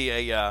going to be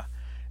a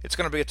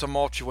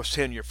tumultuous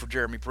tenure for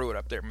Jeremy Pruitt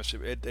up there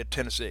at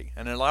Tennessee.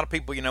 And a lot of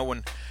people,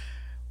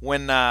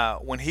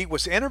 when he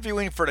was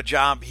interviewing for the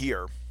job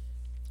here,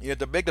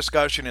 the big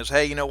discussion is,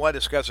 hey, you know what?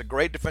 This guy's a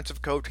great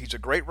defensive coach. He's a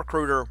great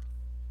recruiter.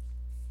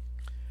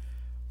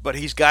 But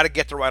he's got to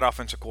get the right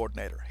offensive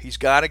coordinator. He's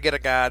got to get a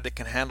guy that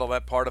can handle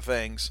that part of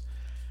things.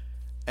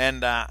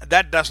 And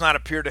that does not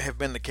appear to have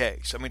been the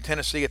case. I mean,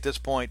 Tennessee at this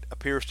point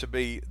appears to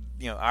be,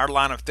 our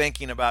line of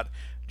thinking about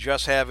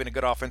just having a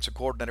good offensive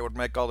coordinator would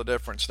make all the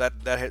difference.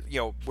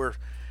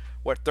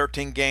 We're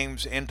 13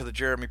 games into the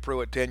Jeremy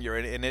Pruitt tenure,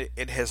 and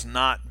it has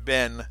not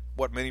been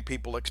what many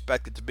people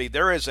expect it to be.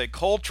 There is a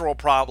cultural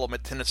problem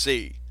at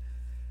Tennessee,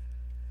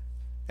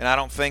 and I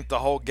don't think the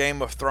whole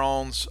Game of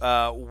Thrones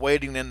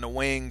waiting in the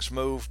wings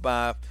move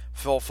by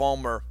Phil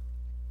Fulmer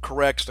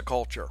corrects the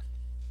culture.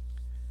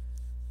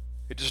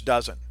 It just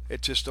doesn't.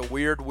 It's just a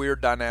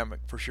weird dynamic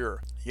for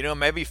sure.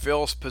 Maybe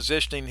Phil's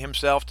positioning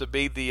himself to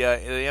be the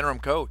interim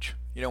coach.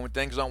 When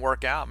things don't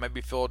work out,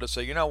 maybe Phil will just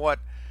say, you know what?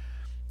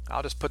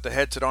 I'll just put the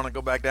headset on and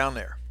go back down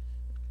there.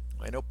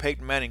 I know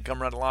Peyton Manning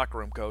come around the locker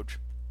room, coach.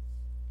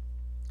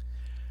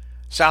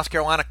 South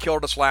Carolina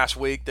killed us last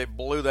week. They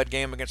blew that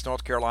game against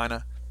North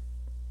Carolina.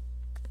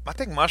 I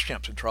think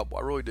Muschamp's in trouble.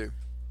 I really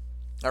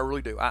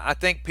do. I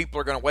think people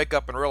are going to wake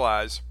up and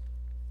realize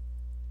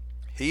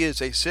he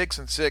is a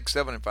 6-6,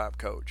 7-5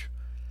 coach.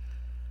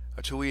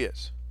 That's who he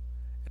is.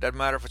 It doesn't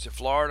matter if it's in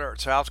Florida or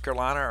South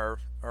Carolina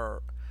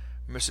or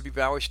Mississippi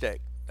Valley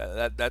State.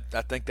 I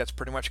think that's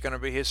pretty much going to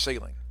be his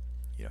ceiling.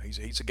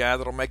 He's a guy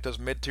that'll make those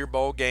mid-tier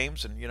bowl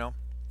games, and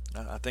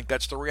I think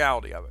that's the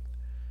reality of it.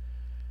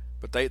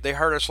 But they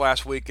hurt us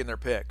last week in their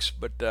picks.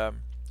 But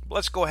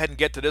let's go ahead and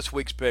get to this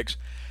week's picks.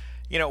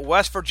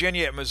 West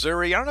Virginia at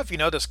Missouri. I don't know if you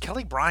know this.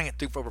 Kelly Bryant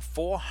threw for over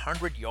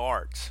 400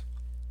 yards,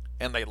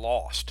 and they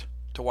lost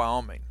to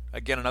Wyoming.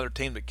 Again, another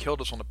team that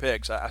killed us on the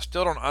picks. I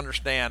still don't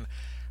understand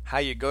how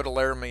you go to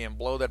Laramie and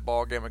blow that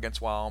ball game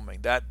against Wyoming.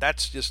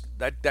 That's just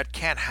that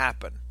can't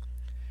happen.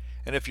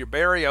 And if you're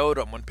Barry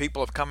Odom, when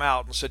people have come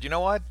out and said, you know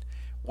what,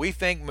 we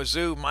think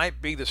Mizzou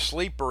might be the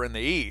sleeper in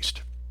the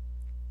East,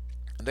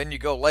 and then you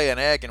go lay an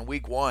egg in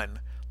week 1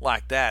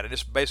 like that and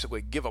just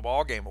basically give a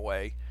ball game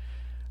away,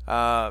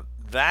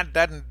 that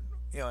doesn't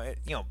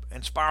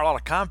inspire a lot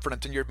of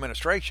confidence in your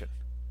administration.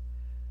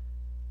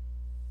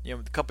 A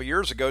couple of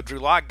years ago, Drew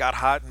Lock got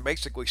hot and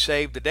basically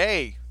saved the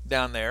day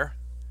down there.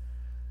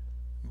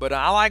 But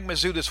I like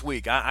Mizzou this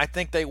week. I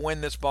think they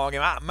win this ball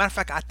game. Matter of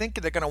fact, I think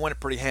they're going to win it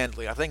pretty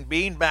handily. I think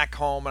being back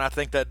home, and I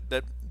think that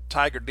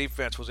Tiger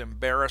defense was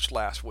embarrassed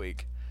last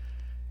week.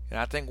 And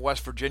I think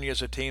West Virginia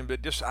is a team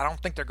that I don't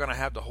think they're going to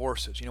have the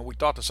horses. We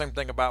thought the same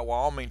thing about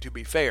Wyoming, to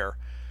be fair.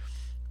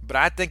 But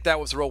I think that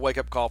was a real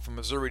wake-up call for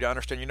Missouri to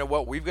understand, you know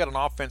what, we've got an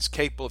offense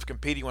capable of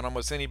competing with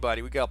almost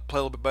anybody. We've got to play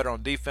a little bit better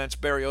on defense.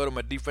 Barry Odom,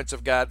 a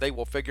defensive guy, they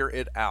will figure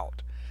it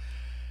out.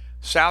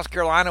 South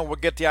Carolina will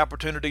get the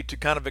opportunity to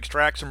kind of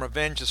extract some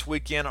revenge this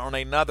weekend on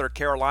another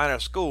Carolina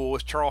school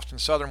as Charleston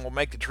Southern will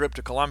make the trip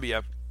to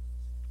Columbia.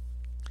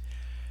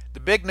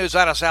 The big news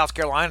out of South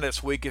Carolina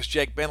this week is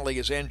Jake Bentley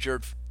is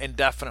injured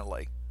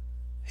indefinitely.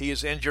 He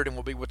is injured and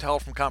will be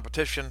withheld from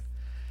competition.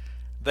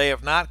 They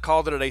have not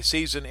called it a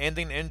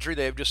season-ending injury.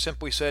 They have just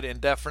simply said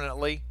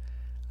indefinitely.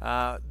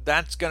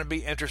 That's going to be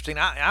interesting.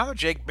 I'm a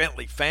Jake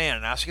Bentley fan,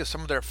 and I see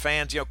some of their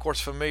fans, of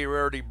course,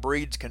 familiarity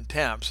breeds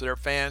contempt. So their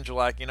fans are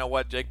like, you know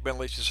what, Jake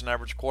Bentley's just an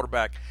average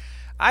quarterback.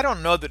 I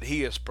don't know that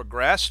he has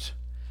progressed,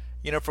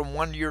 from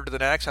one year to the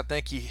next. I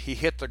think he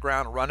hit the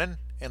ground running,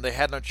 and they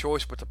had no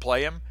choice but to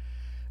play him.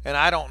 And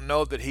I don't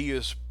know that he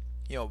is,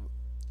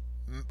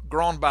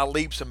 grown by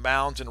leaps and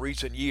bounds in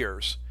recent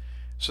years.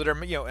 So they're,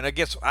 and I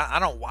guess I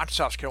don't watch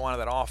South Carolina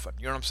that often.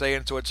 You know what I'm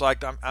saying? So it's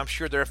like I'm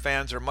sure their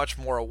fans are much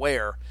more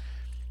aware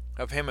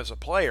of him as a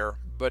player.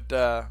 But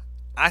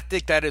I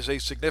think that is a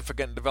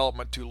significant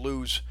development to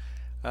lose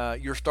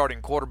your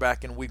starting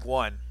quarterback in week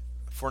 1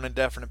 for an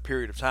indefinite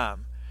period of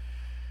time.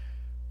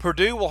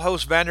 Purdue will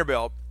host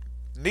Vanderbilt.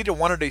 Neither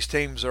one of these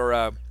teams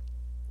are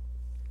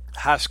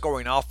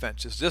high-scoring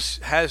offenses. This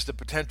has the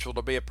potential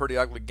to be a pretty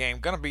ugly game.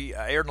 Going to be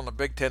aired on the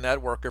Big Ten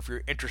Network if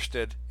you're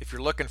interested. If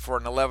you're looking for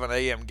an 11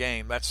 a.m.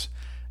 game, that's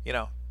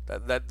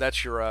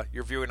that's your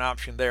viewing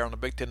option there on the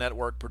Big Ten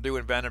Network. Purdue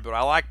and Vanderbilt.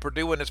 I like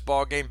Purdue in this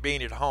ball game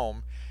being at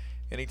home.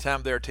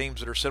 Anytime there are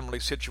teams that are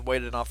similarly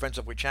situated and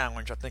offensively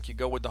challenged, I think you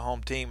go with the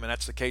home team, and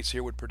that's the case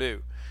here with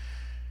Purdue.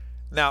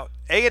 Now,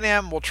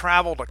 A&M will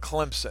travel to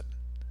Clemson.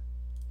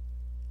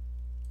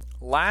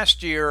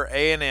 Last year,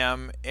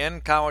 A&M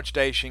in College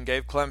Station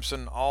gave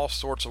Clemson all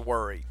sorts of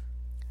worry.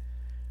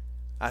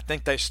 I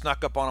think they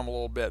snuck up on them a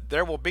little bit.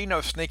 There will be no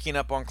sneaking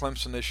up on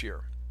Clemson this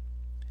year.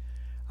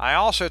 I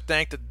also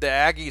think that the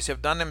Aggies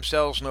have done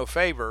themselves no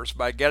favors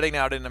by getting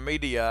out in the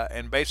media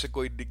and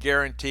basically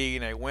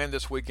guaranteeing a win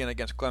this weekend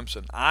against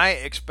Clemson. I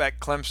expect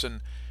Clemson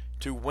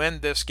to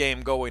win this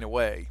game going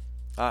away.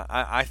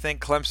 I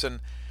think Clemson,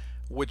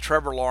 with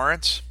Trevor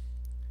Lawrence,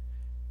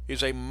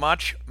 is a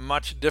much,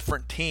 much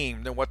different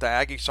team than what the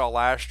Aggies saw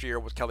last year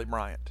with Kelly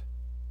Bryant.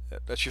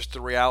 That's just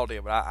the reality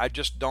of it. I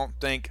just don't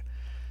think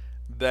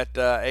that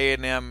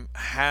A&M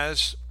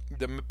has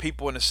the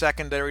people in the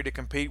secondary to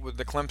compete with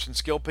the Clemson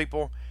skill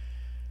people.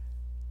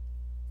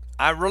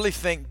 I really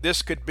think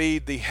this could be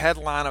the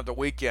headline of the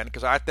weekend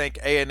because I think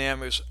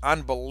A&M is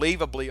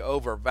unbelievably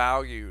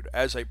overvalued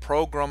as a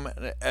program,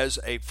 as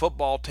a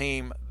football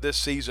team this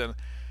season.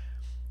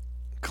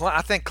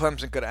 I think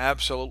Clemson could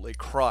absolutely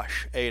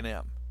crush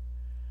A&M.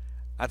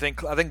 I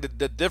think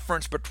the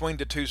difference between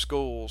the two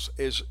schools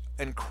is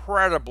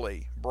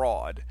incredibly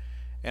broad.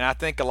 And I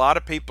think a lot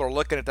of people are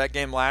looking at that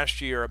game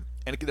last year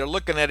and they're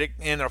looking at it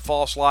in a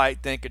false light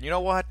thinking, you know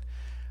what?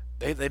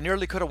 They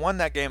nearly could have won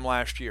that game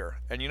last year.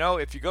 And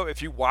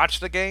if you watch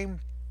the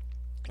game,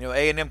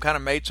 A&M kind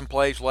of made some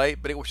plays late,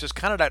 but it was just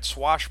kind of that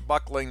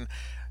swashbuckling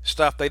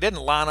stuff. They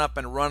didn't line up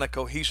and run a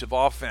cohesive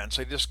offense.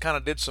 They just kind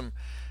of did some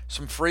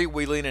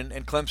freewheeling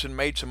and Clemson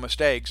made some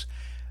mistakes.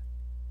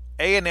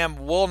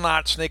 A&M will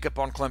not sneak up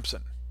on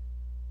Clemson.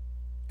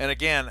 And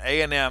again,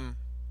 A&M,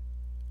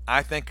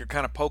 I think, are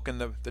kind of poking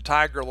the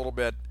tiger a little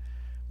bit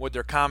with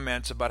their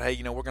comments about, hey,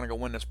 we're going to go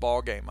win this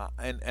ball game.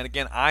 And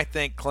again, I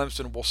think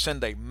Clemson will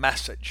send a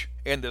message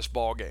in this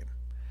ball game.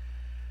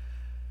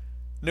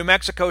 New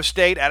Mexico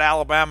State at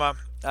Alabama,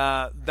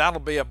 that'll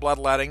be a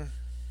bloodletting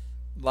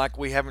like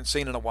we haven't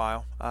seen in a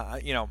while.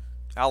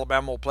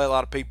 Alabama will play a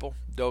lot of people.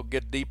 They'll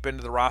get deep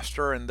into the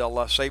roster and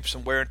they'll save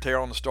some wear and tear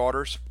on the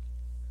starters.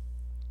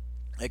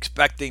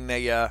 Expecting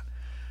a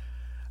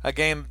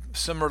game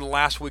similar to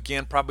last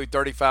weekend, probably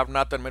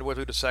 35-0 midway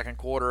through the second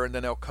quarter, and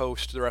then they'll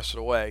coast the rest of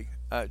the way.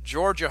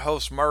 Georgia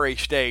hosts Murray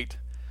State.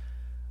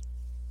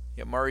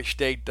 Yeah, Murray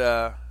State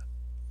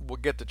will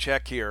get the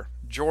check here.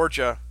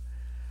 Georgia,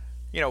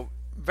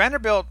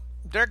 Vanderbilt,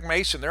 Derek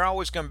Mason, they're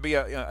always going to be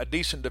a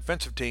decent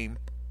defensive team.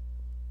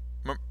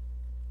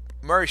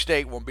 Murray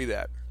State won't be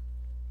that.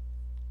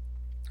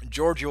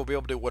 Georgia will be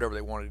able to do whatever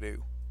they want to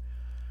do.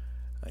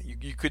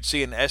 You could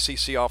see an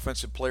SEC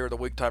Offensive Player of the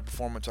Week type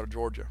performance out of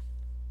Georgia.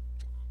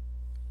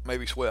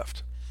 Maybe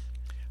Swift.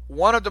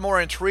 One of the more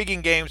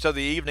intriguing games of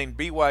the evening,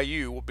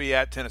 BYU, will be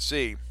at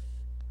Tennessee.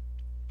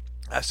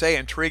 I say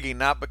intriguing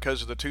not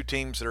because of the two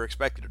teams that are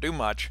expected to do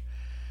much.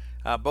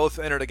 Both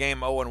entered a game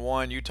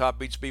 0-1. Utah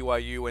beats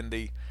BYU in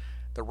the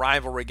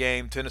rivalry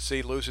game.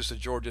 Tennessee loses to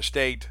Georgia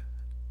State.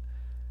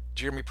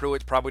 Jeremy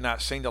Pruitt's probably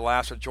not seen the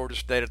last of Georgia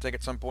State. I think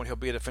at some point he'll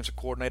be a defensive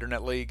coordinator in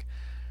that league.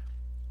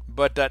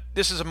 But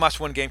this is a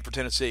must-win game for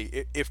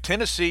Tennessee. If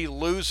Tennessee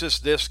loses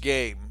this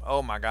game,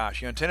 oh my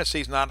gosh,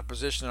 Tennessee's not in a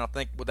position, I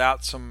think,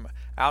 without some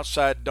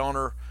outside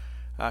donor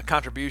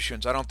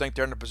contributions. I don't think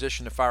they're in a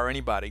position to fire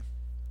anybody.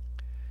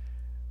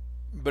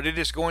 But it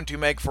is going to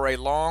make for a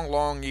long,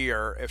 long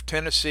year if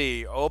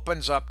Tennessee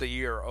opens up the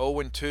year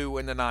 0-2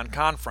 in the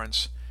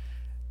non-conference,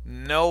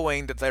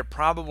 knowing that there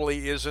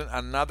probably isn't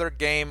another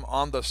game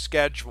on the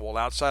schedule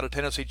outside of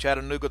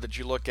Tennessee-Chattanooga that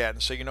you look at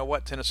and say, you know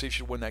what, Tennessee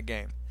should win that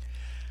game.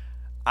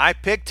 I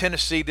picked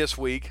Tennessee this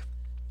week.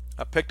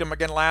 I picked them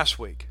again last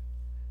week.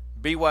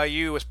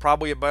 BYU is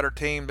probably a better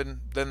team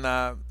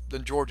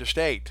than Georgia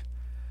State.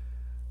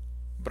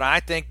 But I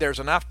think there's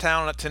enough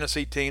talent at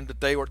Tennessee team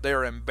that they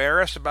are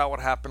embarrassed about what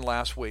happened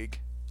last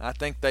week. I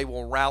think they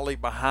will rally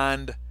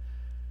behind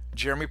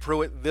Jeremy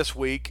Pruitt this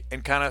week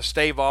and kind of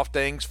stave off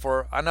things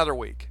for another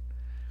week.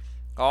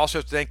 I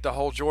also think the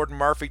whole Jordan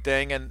Murphy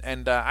thing,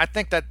 and I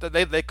think that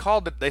they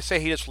called it. They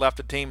say he just left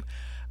the team.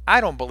 I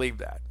don't believe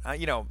that.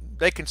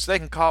 They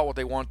can call it what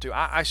they want to.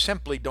 I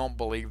simply don't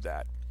believe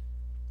that.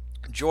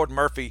 Jordan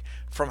Murphy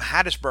from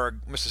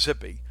Hattiesburg,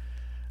 Mississippi,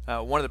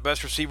 one of the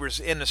best receivers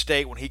in the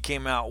state when he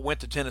came out, went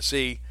to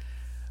Tennessee.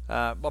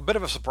 A bit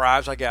of a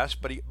surprise, I guess,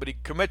 but he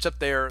commits up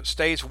there,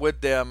 stays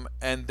with them,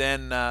 and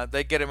then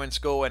they get him in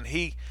school. And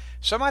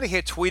somebody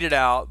had tweeted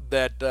out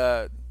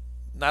that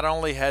not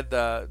only had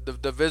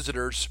the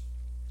visitors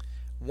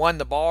won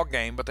the ball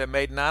game, but they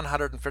made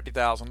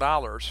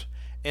 $950,000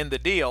 in the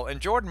deal. And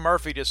Jordan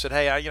Murphy just said,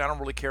 "Hey, I don't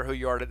really care who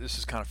you are. This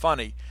is kind of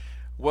funny."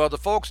 Well, the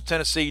folks in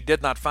Tennessee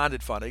did not find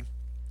it funny.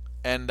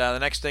 And the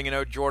next thing you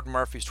know, Jordan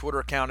Murphy's Twitter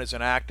account is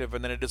inactive,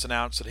 and then it is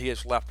announced that he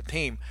has left the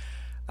team.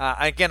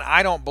 Again,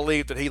 I don't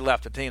believe that he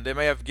left the team. They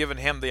may have given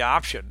him the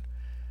option,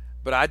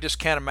 but I just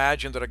can't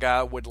imagine that a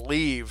guy would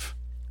leave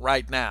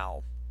right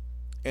now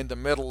in the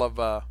middle of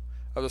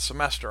the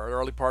semester, or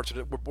early parts of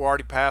it. We're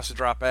already past the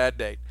drop ad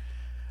date.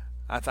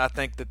 I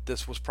think that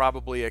this was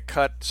probably a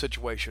cut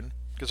situation,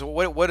 because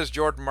what does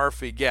Jordan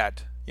Murphy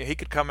get? He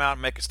could come out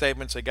and make a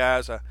statement and say,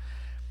 "Guys,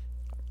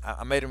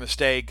 I made a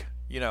mistake,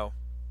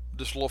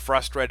 just a little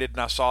frustrated,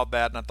 and I saw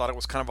that, and I thought it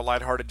was kind of a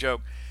lighthearted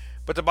joke."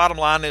 But the bottom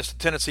line is the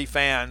Tennessee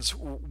fans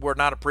were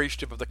not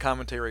appreciative of the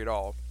commentary at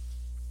all.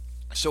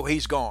 So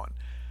he's gone.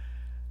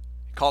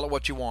 Call it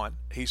what you want.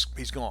 He's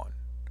gone.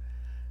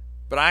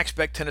 But I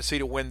expect Tennessee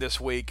to win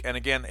this week. And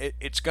again,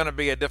 it's going to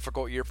be a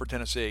difficult year for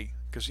Tennessee,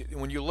 because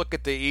when you look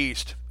at the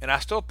East, and I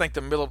still think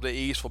the middle of the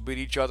East will beat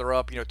each other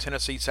up.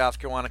 Tennessee, South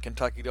Carolina,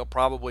 Kentucky, they'll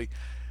probably,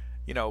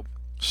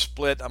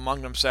 split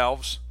among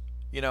themselves,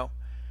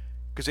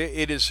 because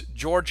it is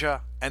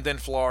Georgia and then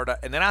Florida.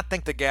 And then I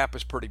think the gap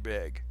is pretty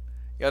big.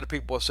 Other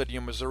people have said,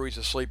 Missouri's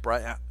asleep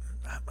right now.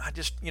 I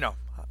just,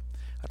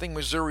 I think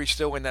Missouri's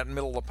still in that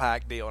middle of the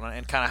pack deal,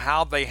 and kind of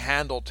how they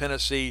handle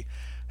Tennessee,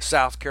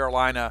 South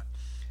Carolina,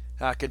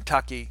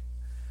 Kentucky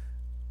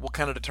will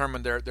kind of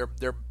determine their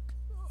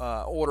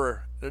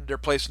order, their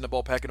place in the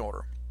bowl pecking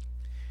order.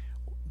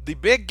 The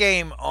big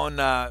game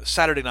on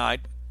Saturday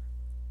night,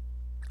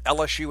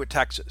 LSU at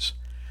Texas.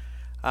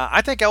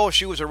 I think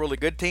LSU is a really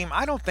good team.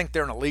 I don't think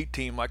they're an elite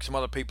team like some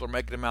other people are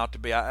making them out to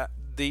be.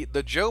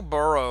 The Joe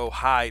Burrow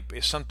hype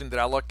is something that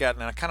I look at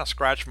and I kind of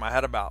scratch my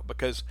head about,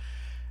 because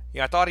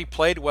I thought he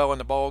played well in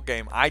the bowl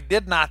game. I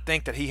did not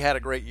think that he had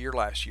a great year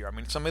last year. I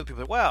mean, some other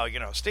people say, well,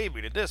 Steve,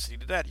 he did this, he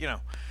did that,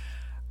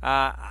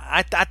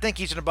 I think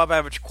he's an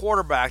above-average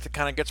quarterback that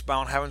kind of gets by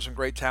on having some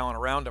great talent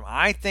around him.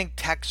 I think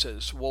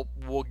Texas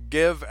will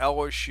give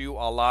LSU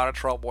a lot of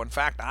trouble. In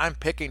fact, I'm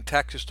picking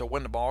Texas to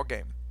win the ball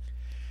game.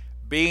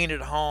 Being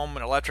at home,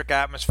 an electric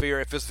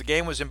atmosphere. If the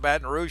game was in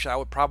Baton Rouge, I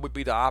would probably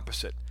be the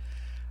opposite.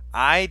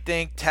 I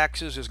think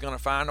Texas is going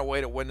to find a way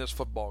to win this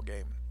football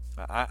game.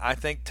 I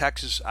think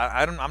Texas.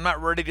 I'm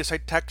not ready to say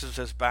Texas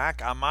is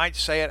back. I might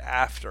say it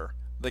after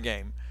the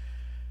game,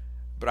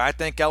 but I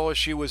think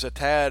LSU is a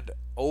tad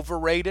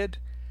overrated,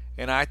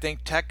 and I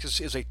think Texas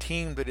is a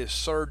team that is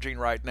surging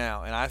right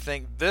now. And I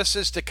think this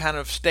is the kind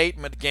of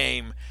statement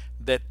game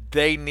that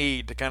they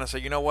need to kind of say,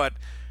 you know what,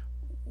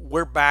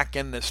 we're back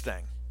in this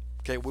thing.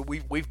 Okay,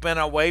 we've been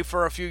away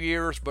for a few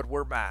years, but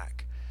we're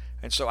back.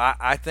 And so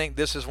I think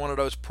this is one of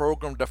those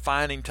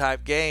program-defining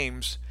type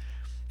games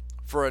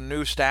for a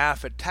new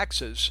staff at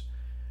Texas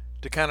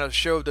to kind of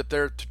show that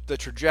the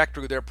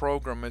trajectory of their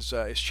program is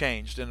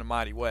changed in a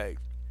mighty way.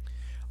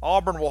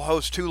 Auburn will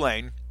host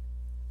Tulane.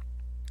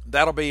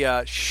 That'll be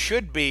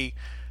should be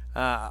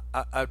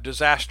a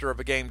disaster of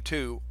a game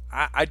too.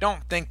 I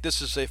don't think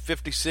this is a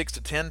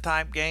 56-10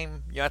 type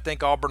game. I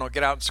think Auburn will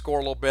get out and score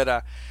a little bit.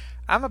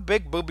 I'm a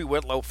big Boobie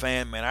Whitlow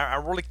fan, man. I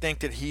really think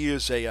that he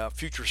is a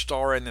future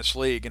star in this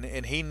league,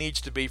 and he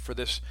needs to be for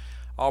this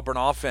Auburn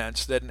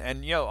offense.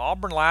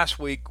 Auburn last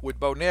week with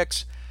Bo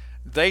Nix,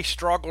 they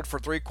struggled for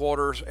 3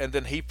 quarters, and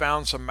then he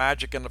found some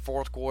magic in the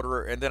 4th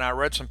quarter. And then I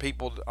read some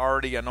people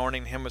already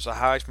anointing him as a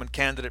Heisman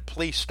candidate.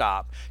 Please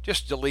stop.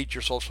 Just delete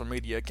your social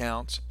media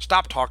accounts.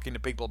 Stop talking to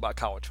people about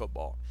college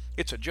football.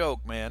 It's a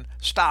joke, man.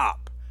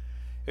 Stop.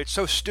 It's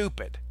so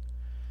stupid.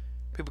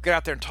 People get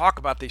out there and talk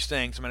about these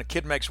things. I mean, a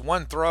kid makes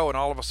one throw, and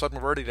all of a sudden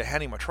we're ready to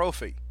hand him a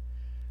trophy.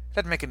 It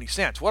doesn't make any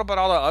sense. What about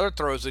all the other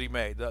throws that he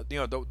made?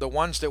 The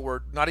ones that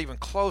were not even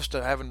close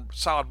to having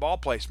solid ball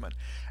placement.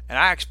 And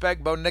I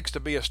expect Bo Nix to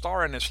be a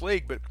star in this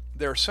league, but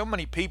there are so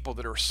many people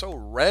that are so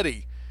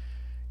ready,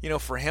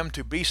 for him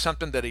to be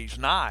something that he's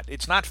not.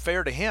 It's not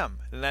fair to him.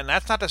 And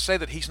that's not to say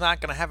that he's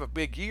not going to have a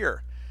big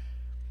year.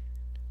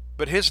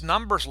 But his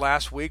numbers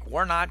last week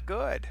were not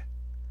good.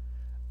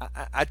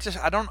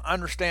 I don't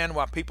understand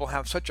why people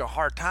have such a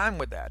hard time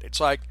with that. It's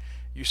like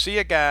you see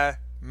a guy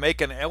make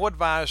an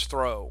ill-advised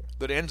throw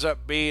that ends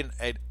up being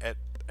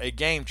a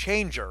game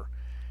changer,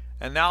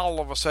 and now all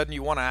of a sudden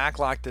you want to act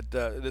like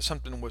that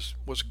something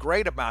was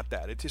great about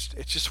that.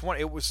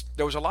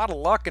 There was a lot of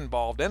luck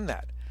involved in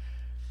that.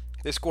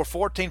 They scored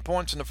 14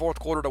 points in the 4th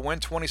quarter to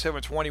win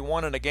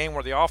 27-21 in a game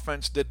where the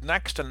offense did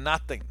next to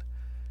nothing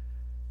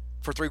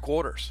for 3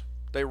 quarters.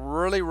 They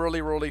really,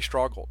 really, really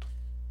struggled.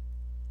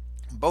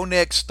 Bo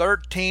Nix,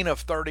 13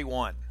 of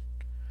 31,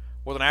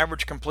 with an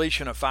average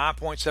completion of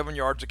 5.7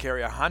 yards a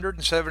carry,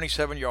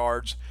 177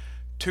 yards,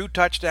 2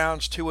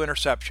 touchdowns, 2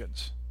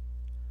 interceptions.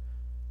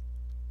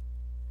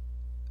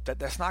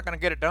 That's not going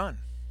to get it done.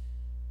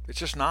 It's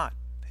just not.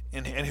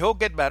 And he'll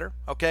get better,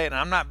 okay? And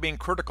I'm not being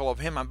critical of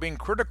him. I'm being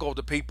critical of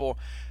the people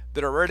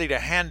that are ready to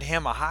hand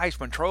him a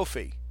Heisman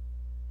Trophy.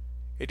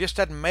 It just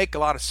doesn't make a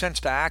lot of sense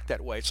to act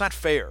that way. It's not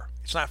fair.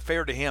 It's not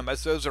fair to him,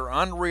 as those are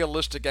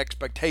unrealistic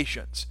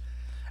expectations.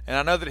 And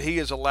I know that he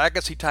is a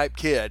legacy-type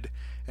kid,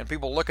 and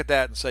people look at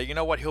that and say, you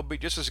know what, he'll be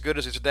just as good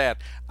as his dad.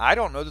 I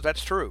don't know that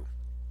that's true.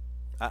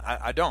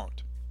 I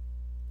don't.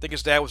 I think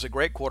his dad was a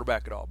great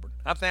quarterback at Auburn.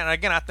 I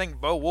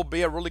think Bo will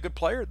be a really good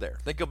player there.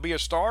 I think he'll be a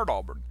star at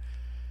Auburn.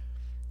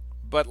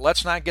 But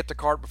let's not get the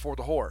cart before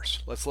the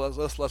horse. Let's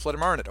let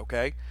him earn it,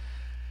 okay?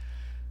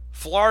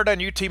 Florida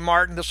and UT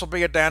Martin, this will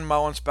be a Dan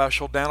Mullen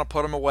special. Dan will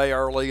put him away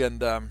early,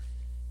 and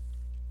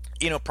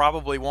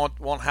probably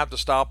won't have the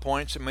style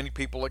points that many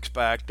people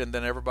expect, and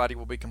then everybody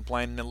will be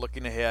complaining and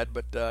looking ahead.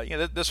 But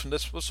this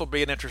will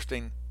be an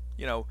interesting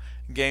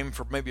game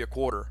for maybe a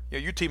quarter.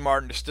 UT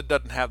Martin just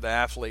doesn't have the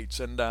athletes,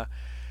 and the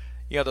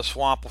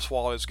swamp will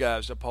swallow his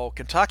guys up whole.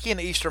 Kentucky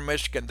and Eastern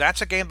Michigan,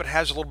 that's a game that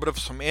has a little bit of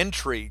some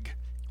intrigue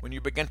when you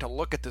begin to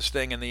look at this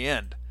thing in the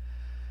end.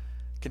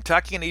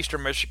 Kentucky and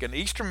Eastern Michigan.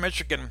 Eastern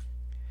Michigan,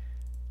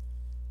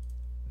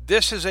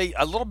 this is a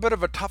little bit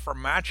of a tougher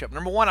matchup.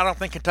 Number one, I don't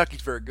think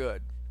Kentucky's very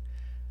good.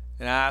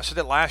 And I said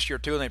it last year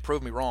too, and they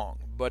proved me wrong.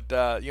 But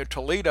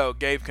Toledo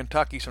gave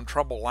Kentucky some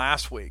trouble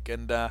last week,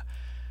 and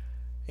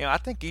I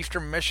think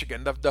Eastern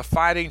Michigan, the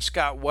Fighting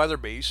Scott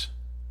Weatherbys,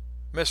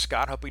 Miss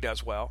Scott, hope he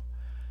does well.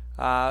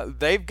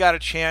 They've got a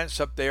chance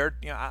up there,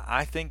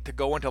 I think, to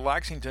go into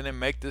Lexington and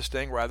make this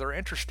thing rather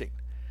interesting.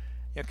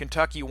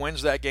 Kentucky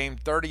wins that game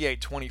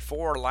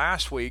 38-24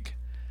 last week,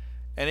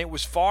 and it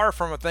was far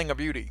from a thing of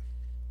beauty.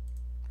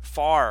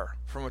 Far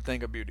from a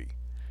thing of beauty.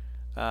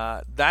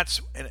 I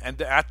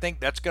think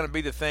that's going to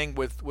be the thing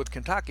with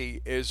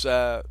Kentucky is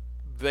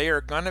they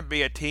are going to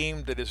be a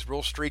team that is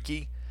real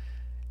streaky.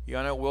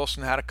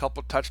 Wilson had a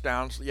couple of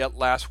touchdowns yet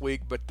last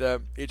week,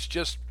 but it's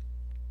just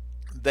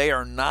they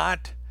are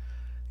not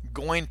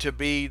going to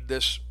be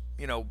this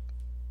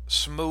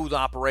smooth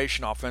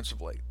operation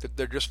offensively.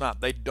 They're just not.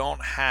 They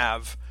don't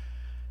have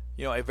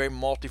a very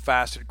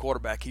multifaceted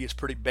quarterback. He is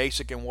pretty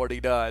basic in what he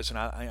does, and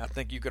I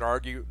think you could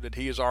argue that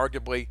he is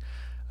arguably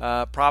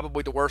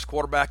probably the worst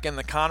quarterback in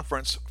the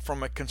conference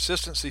from a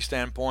consistency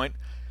standpoint.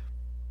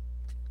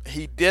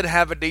 He did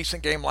have a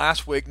decent game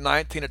last week,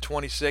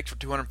 19-26 for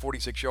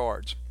 246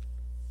 yards.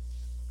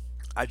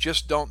 I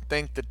just don't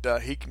think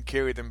that he can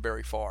carry them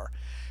very far,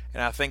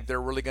 and I think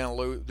they're really going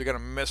to lose. They're going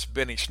to miss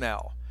Benny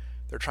Snell.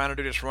 They're trying to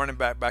do this running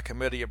back by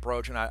committee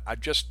approach, and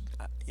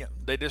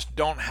they just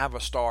don't have a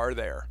star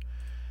there.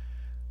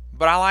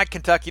 But I like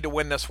Kentucky to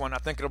win this one. I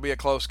think it'll be a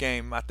close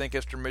game. I think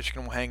Eastern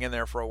Michigan will hang in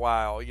there for a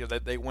while.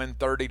 They win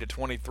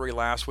 30-23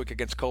 last week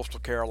against Coastal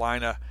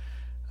Carolina.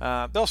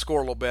 They'll score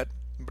a little bit,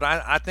 but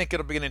I think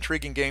it'll be an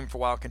intriguing game for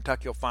a while.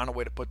 Kentucky will find a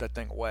way to put that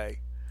thing away.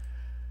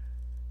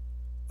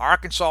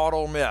 Arkansas at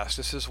Ole Miss.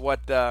 This is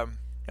what a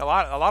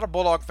lot of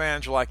Bulldog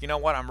fans are like. You know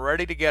what? I'm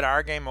ready to get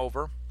our game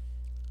over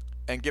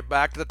and get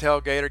back to the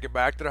tailgate or get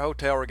back to the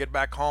hotel or get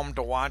back home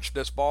to watch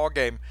this ball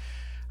game.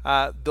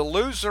 The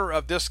loser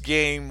of this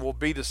game will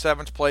be the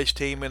 7th place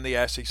team in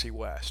the SEC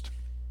West.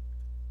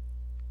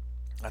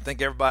 I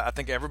think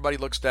everybody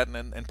looks at it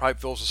and probably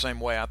feels the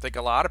same way. I think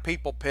a lot of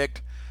people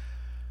picked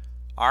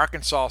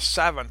Arkansas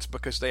 7th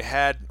because they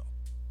had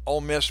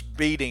Ole Miss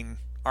beating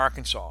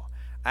Arkansas.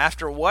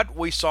 After what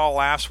we saw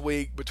last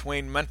week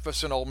between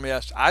Memphis and Ole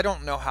Miss, I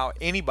don't know how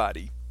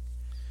anybody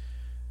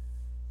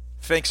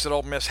thinks that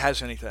Ole Miss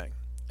has anything.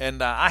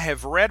 And I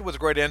have read with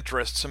great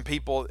interest some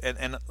people,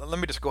 and let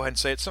me just go ahead and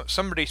say it,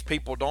 some of these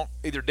people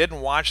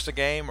didn't watch the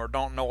game or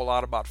don't know a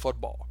lot about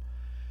football.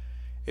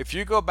 If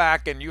you go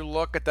back and you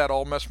look at that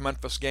Ole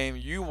Miss-Memphis game,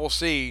 you will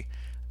see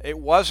it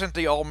wasn't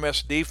the Ole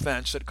Miss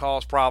defense that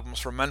caused problems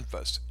for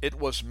Memphis. It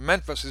was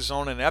Memphis'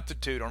 own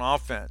ineptitude on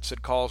offense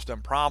that caused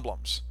them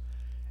problems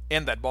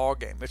in that ball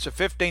game. It's a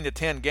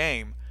 15-10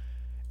 game.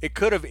 It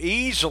could have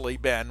easily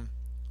been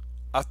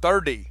a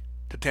 30-10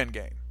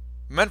 game.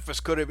 Memphis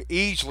could have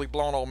easily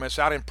blown Ole Miss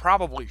out and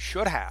probably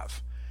should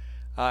have.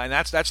 And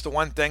that's the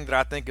one thing that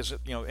I think is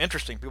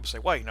interesting. People say,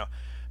 well, man,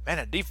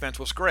 that defense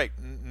was great.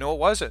 No, it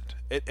wasn't.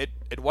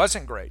 It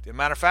wasn't great. As a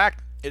matter of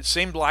fact, it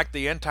seemed like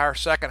the entire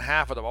second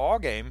half of the ball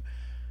game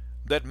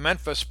that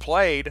Memphis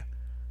played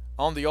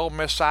on the Ole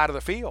Miss side of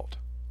the field.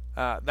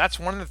 That's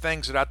one of the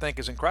things that I think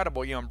is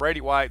incredible.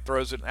 Brady White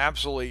throws an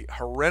absolutely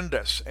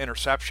horrendous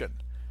interception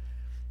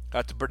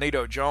to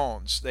Benito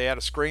Jones. They had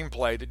a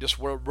screenplay that just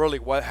really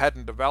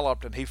hadn't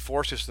developed, and he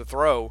forces the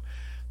throw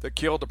that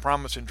killed the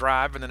promising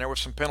drive, and then there were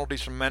some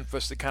penalties from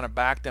Memphis that kind of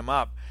backed them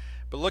up.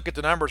 But look at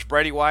the numbers.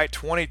 Brady White,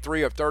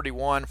 23 of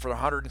 31 for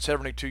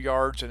 172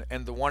 yards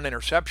and the one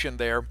interception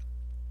there,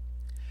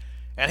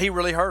 and he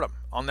really hurt him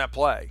on that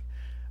play.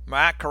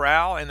 Matt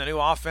Corral in the new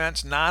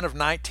offense, 9 of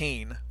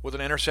 19 with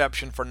an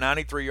interception for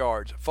 93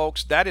 yards.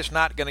 Folks, that is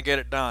not going to get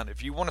it done.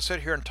 If you want to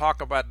sit here and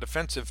talk about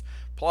defensive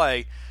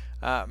play,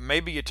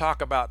 maybe you talk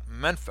about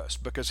Memphis,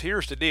 because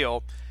here's the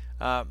deal.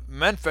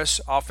 Memphis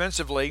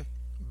offensively,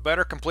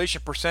 better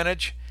completion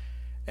percentage,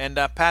 and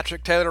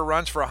Patrick Taylor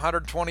runs for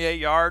 128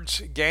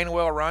 yards.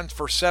 Gainwell runs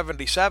for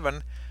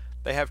 77.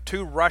 They have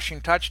 2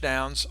 rushing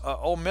touchdowns.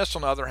 Ole Miss,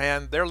 on the other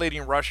hand, their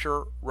leading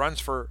rusher runs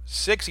for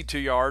 62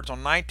 yards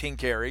on 19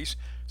 carries.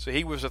 So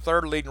he was the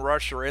 3rd leading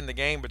rusher in the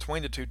game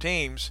between the 2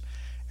 teams,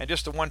 and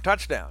just the 1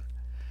 touchdown.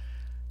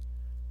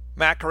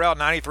 Matt Corral,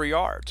 93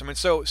 yards. I mean,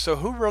 so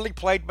who really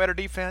played better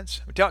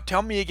defense?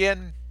 Tell me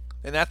again.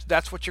 And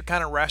that's what you're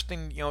kind of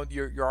resting,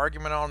 your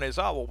argument on is,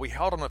 oh, well, we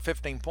held them to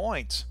 15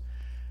 points.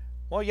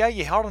 Well, yeah,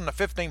 you held them to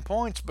 15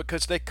 points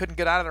because they couldn't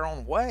get out of their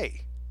own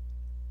way.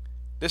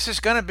 This is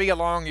going to be a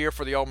long year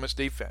for the Ole Miss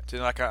defense.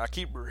 And like I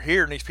keep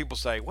hearing these people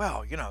say,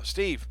 well,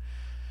 Steve,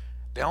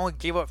 they only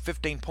gave up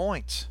 15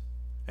 points.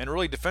 And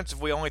really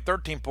defensively only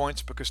 13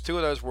 points because 2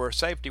 of those were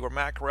safety where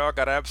Matt Corral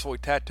got absolutely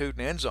tattooed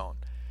in the end zone.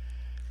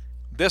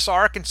 This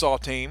Arkansas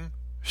team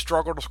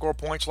struggled to score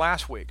points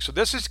last week. So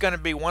this is going to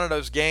be one of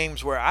those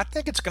games where I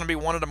think it's going to be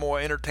one of the more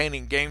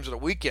entertaining games of the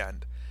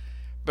weekend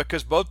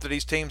because both of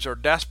these teams are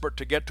desperate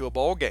to get to a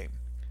bowl game.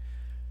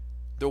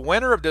 The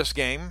winner of this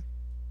game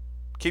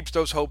keeps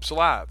those hopes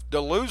alive.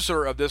 The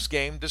loser of this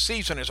game, the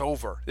season is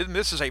over.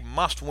 This is a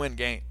must-win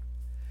game.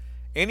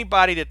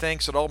 Anybody that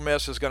thinks that Ole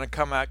Miss is going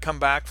to come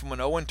back from an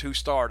 0-2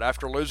 start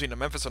after losing to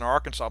Memphis and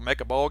Arkansas, make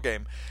a bowl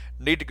game,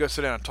 need to go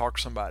sit down and talk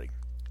to somebody.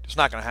 It's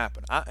not going to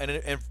happen.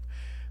 And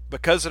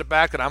because of the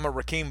fact that I'm a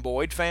Rakeem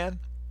Boyd fan,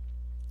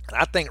 and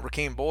I think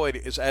Rakeem Boyd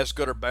is as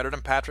good or better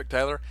than Patrick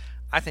Taylor,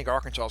 I think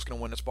Arkansas is going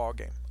to win this ball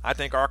game. I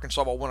think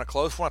Arkansas will win a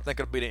close one. I think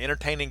it'll be an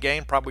entertaining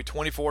game, probably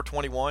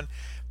 24-21,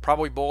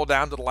 probably boil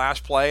down to the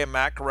last play, and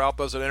Matt Corral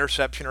does an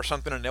interception or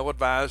something, an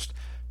ill-advised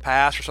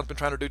pass or something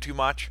trying to do too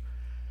much.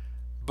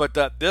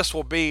 But this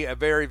will be a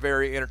very,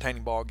 very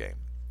entertaining ball game.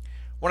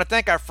 I want to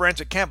thank our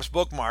friends at Campus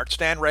Bookmart,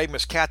 Stan Ray,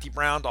 Miss Kathy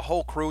Brown, the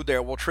whole crew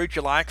there. Will treat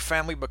you like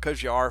family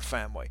because you are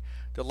family.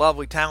 The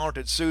lovely,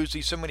 talented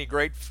Susie, so many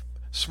great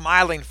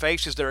smiling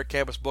faces there at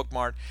Campus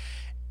Bookmart.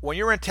 When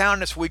you're in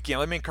town this weekend,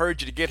 let me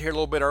encourage you to get here a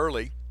little bit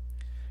early.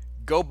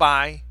 Go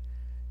by,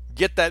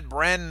 get that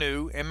brand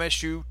new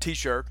MSU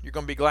t-shirt. You're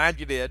going to be glad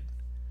you did.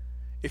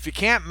 If you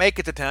can't make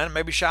it to town,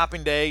 maybe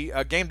shopping day,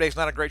 game day is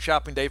not a great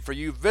shopping day for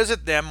you,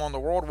 visit them on the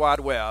World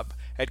Wide Web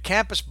at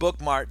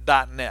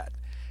campusbookmart.net.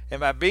 And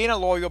by being a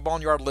loyal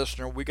Boneyard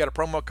listener, we got a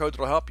promo code that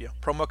will help you.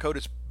 Promo code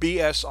is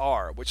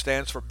BSR, which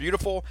stands for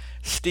Beautiful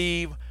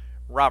Steve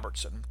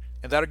Robertson.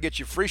 And that'll get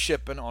you free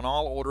shipping on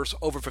all orders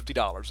over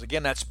 $50.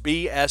 Again, that's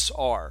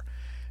BSR.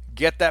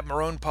 Get that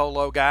maroon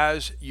polo,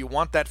 guys. You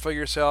want that for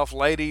yourself.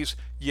 Ladies,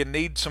 you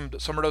need some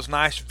of those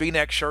nice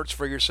V-neck shirts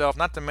for yourself,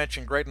 not to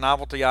mention great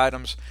novelty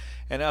items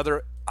and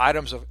other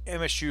items of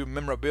MSU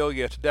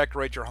memorabilia to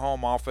decorate your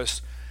home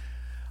office,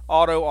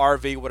 auto,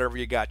 RV, whatever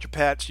you got. Your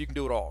pets, you can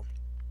do it all.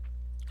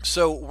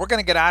 So we're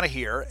going to get out of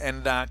here,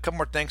 and a couple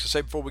more things to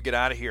say before we get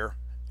out of here,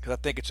 because I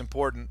think it's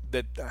important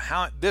that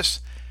how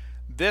this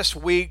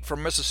week for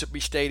Mississippi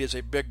State is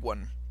a big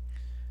one,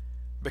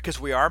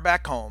 because we are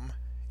back home,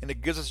 and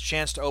it gives us a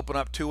chance to open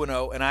up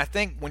 2-0. And I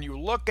think when you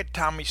look at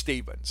Tommy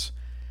Stevens,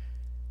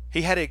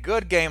 he had a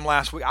good game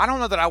last week. I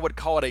don't know that I would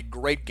call it a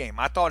great game.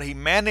 I thought he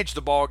managed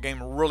the ball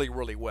game really,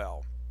 really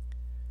well.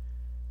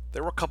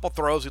 There were a couple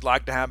throws he'd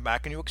like to have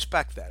back, and you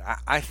expect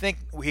that. I think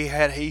he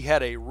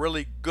had a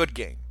really good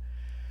game.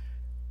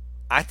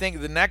 I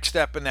think the next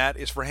step in that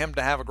is for him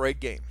to have a great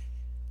game.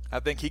 I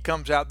think he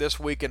comes out this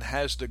week and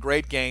has the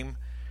great game,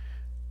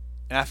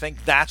 and I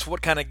think that's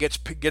what kind of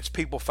gets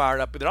people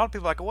fired up. But a lot of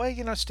people are like,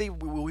 well,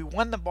 Steve, we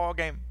won the ball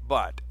game,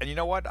 but, and you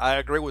know what? I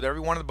agree with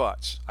every one of the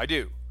buts. I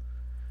do.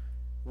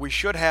 We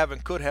should have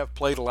and could have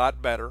played a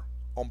lot better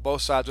on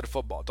both sides of the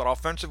football. I thought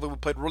offensively we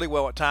played really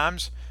well at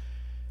times.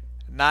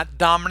 Not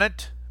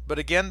dominant, but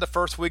again, the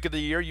first week of the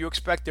year, you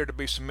expect there to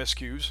be some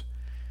miscues.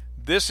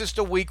 This is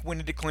the week we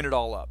need to clean it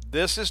all up.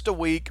 This is the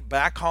week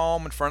back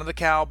home in front of the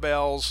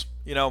cowbells.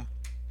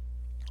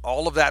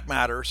 All of that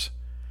matters.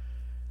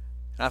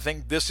 And I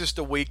think this is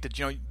the week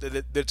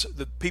that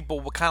that people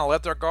will kind of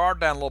let their guard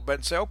down a little bit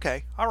and say,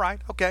 okay, all right,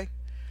 okay.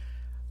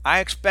 I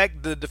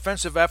expect the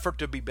defensive effort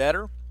to be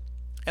better.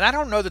 And I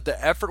don't know that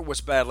the effort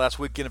was bad last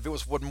weekend if it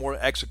was more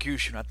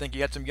execution. I think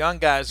you had some young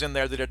guys in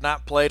there that had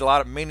not played a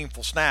lot of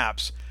meaningful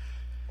snaps.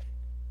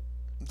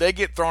 They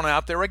get thrown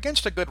out there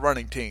against a good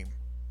running team,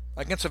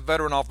 against a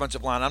veteran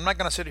offensive line. I'm not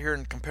going to sit here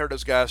and compare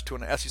those guys to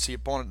an SEC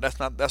opponent.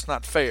 That's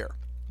not fair.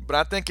 But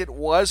I think it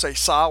was a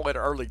solid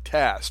early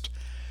test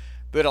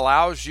that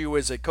allows you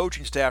as a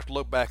coaching staff to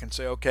look back and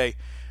say, okay,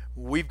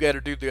 we've got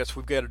to do this,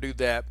 we've got to do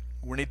that.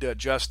 We need to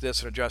adjust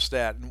this and adjust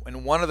that.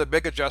 And one of the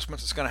big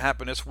adjustments that's going to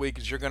happen this week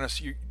is you're going to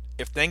see,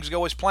 if things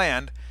go as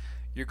planned,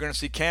 you're going to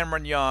see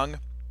Cameron Young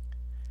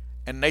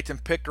and Nathan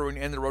Pickering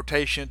in the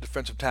rotation at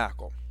defensive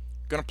tackle.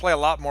 Going to play a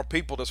lot more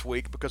people this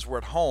week because we're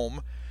at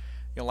home.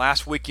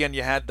 Last weekend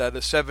you had the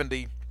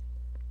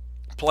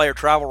 70-player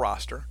travel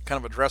roster,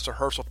 kind of a dress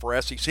rehearsal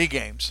for SEC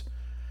games.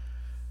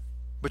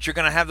 But you're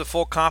going to have the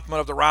full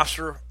complement of the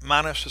roster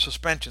minus the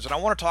suspensions. And I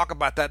want to talk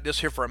about that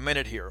just here for a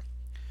minute here.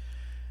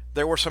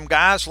 There were some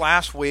guys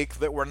last week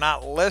that were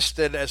not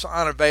listed as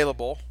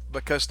unavailable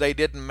because they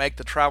didn't make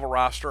the travel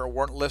roster or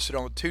weren't listed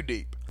on the 2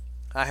 deep.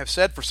 I have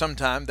said for some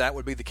time that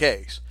would be the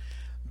case.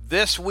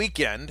 This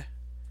weekend,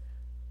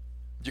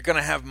 You're going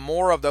to have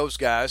more of those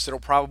guys that will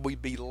probably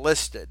be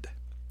listed.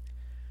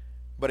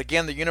 But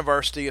again, the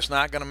university is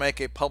not going to make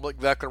a public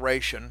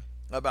declaration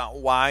about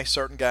why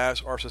certain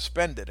guys are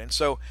suspended. And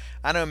so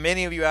I know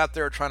many of you out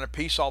there are trying to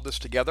piece all this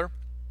together.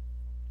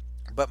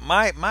 But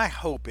my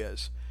hope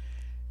is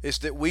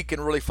that we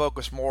can really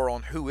focus more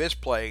on who is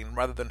playing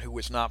rather than who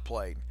is not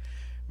playing.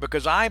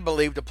 Because I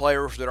believe the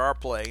players that are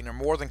playing are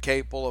more than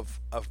capable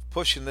of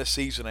pushing this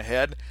season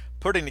ahead,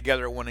 putting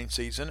together a winning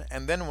season,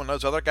 and then when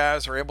those other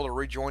guys are able to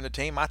rejoin the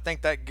team, I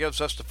think that gives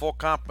us the full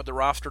complement of the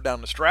roster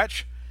down the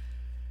stretch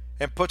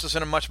and puts us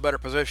in a much better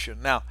position.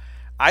 Now,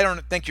 I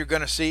don't think you're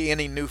going to see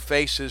any new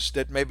faces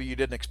that maybe you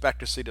didn't expect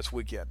to see this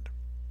weekend.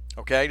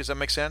 Okay, does that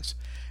make sense?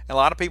 And a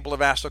lot of people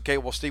have asked, okay,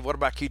 well, Steve, what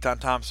about Keaton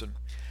Thompson?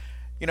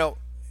 You know,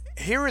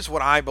 here is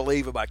what I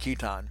believe about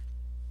Keaton.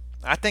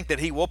 I think that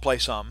he will play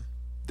some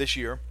this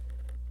year.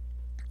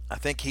 I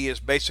think he is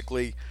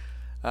basically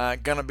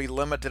going to be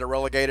limited or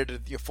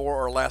relegated to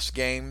 4 or less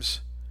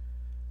games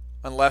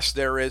unless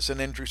there is an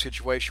injury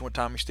situation with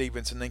Tommy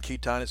Stevens, and then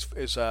Keaton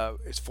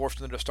is forced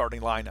into the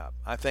starting lineup.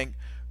 I think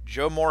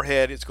Joe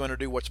Moorhead is going to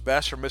do what's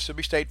best for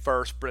Mississippi State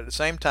first, but at the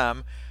same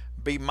time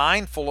be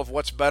mindful of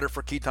what's better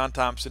for Keaton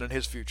Thompson and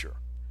his future.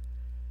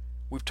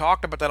 We've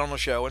talked about that on the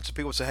show, and some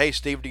people say, hey,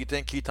 Steve, do you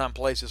think Keaton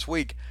plays this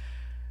week?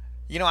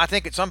 You know, I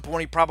think at some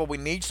point he probably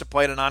needs to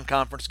play in a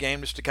non-conference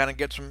game just to kind of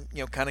get some,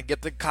 kind of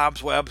get the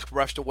cobwebs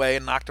brushed away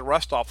and knock the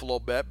rust off a little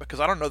bit, because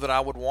I don't know that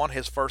I would want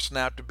his first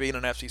snap to be in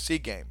an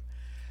FCC game.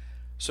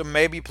 So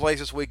maybe he plays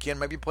this weekend,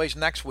 maybe he plays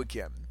next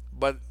weekend.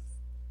 But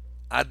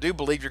I do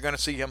believe you're going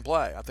to see him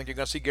play. I think you're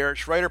going to see Garrett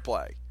Schrader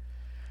play.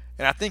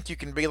 And I think you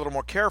can be a little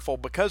more careful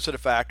because of the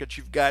fact that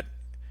you've got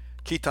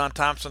Keaton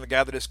Thompson, the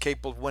guy that is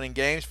capable of winning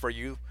games for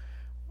you,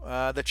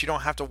 that you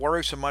don't have to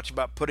worry so much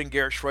about putting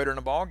Garrett Schrader in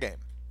a ball game.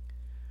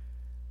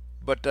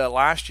 But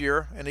last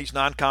year, in these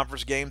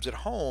non-conference games at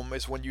home,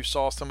 is when you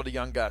saw some of the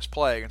young guys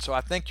play. And so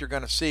I think you're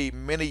going to see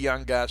many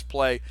young guys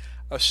play,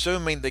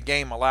 assuming the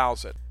game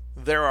allows it.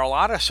 There are a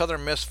lot of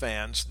Southern Miss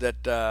fans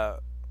that,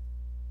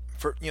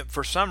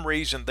 for some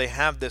reason, they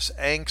have this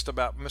angst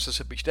about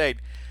Mississippi State.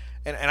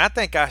 And I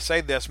think I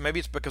say this, maybe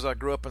it's because I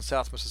grew up in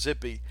South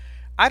Mississippi.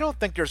 I don't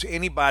think there's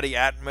anybody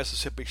at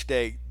Mississippi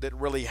State that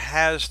really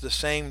has the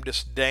same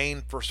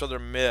disdain for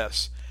Southern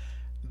Miss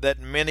that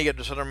many of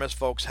the Southern Miss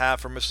folks have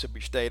for Mississippi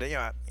State.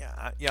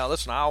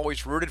 Listen, I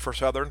always rooted for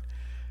Southern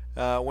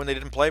when they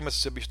didn't play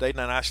Mississippi State,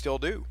 and I still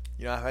do.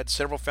 I've had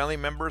several family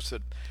members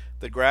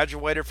that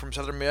graduated from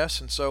Southern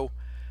Miss, and so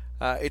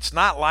it's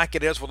not like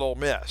it is with Ole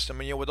Miss.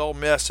 With Ole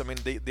Miss,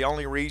 the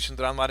only reason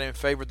that I'm not in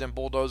favor of them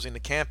bulldozing the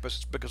campus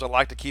is because I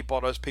like to keep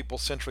all those people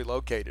centrally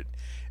located.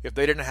 If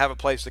they didn't have a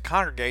place to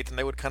congregate, then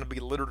they would kind of be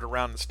littered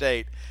around the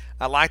state.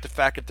 I like the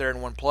fact that they're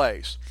in one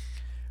place.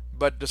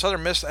 But the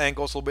Southern Miss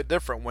angle is a little bit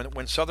different.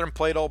 When Southern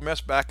played Ole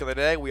Miss back in the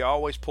day, we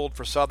always pulled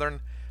for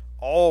Southern.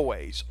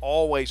 Always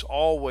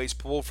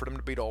pulled for them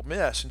to beat Ole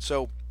Miss. And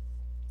so,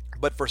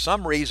 but for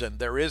some reason,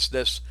 there is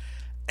this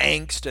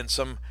angst and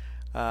some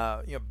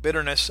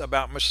bitterness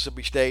about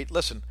Mississippi State.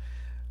 Listen,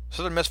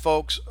 Southern Miss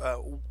folks,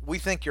 we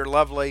think you're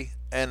lovely,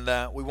 and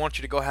we want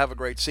you to go have a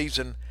great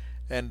season,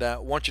 and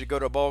want you to go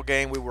to a bowl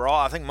game.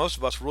 I think most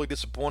of us were really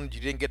disappointed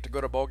you didn't get to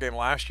go to a bowl game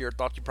last year.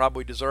 Thought you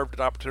probably deserved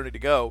an opportunity to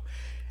go.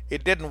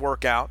 It didn't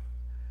work out.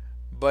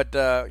 But,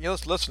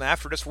 listen,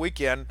 after this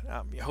weekend,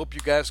 I hope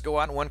you guys go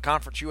out and win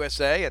Conference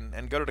USA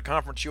and go to the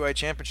Conference UA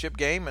Championship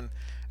game and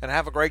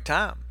have a great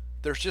time.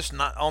 There's just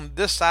not, on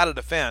this side of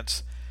the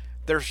fence,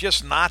 there's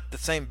just not the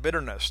same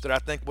bitterness that I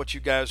think what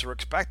you guys are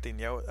expecting.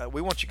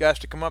 We want you guys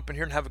to come up in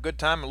here and have a good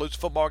time and lose a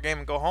football game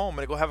and go home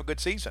and go have a good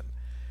season.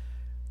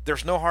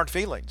 There's no hard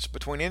feelings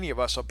between any of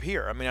us up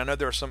here. I know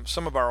there are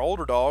some of our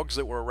older dogs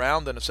that were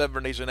around in the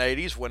 70s and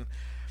 80s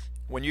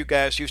when you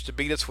guys used to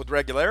beat us with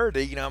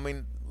regularity.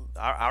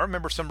 I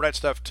remember some of that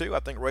stuff too. I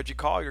think Reggie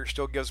Collier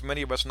still gives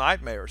many of us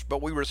nightmares.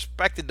 But we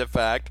respected the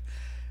fact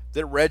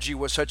that Reggie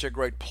was such a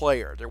great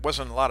player. There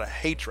wasn't a lot of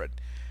hatred.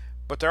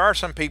 But there are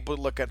some people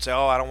that look and say,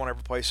 I don't want to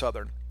ever play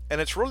Southern. And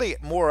it's really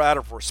more out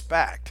of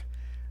respect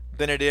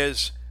than it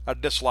is a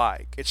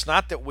dislike. It's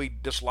not that we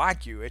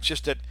dislike you. It's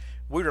just that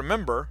we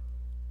remember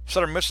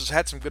Southern Miss has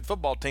had some good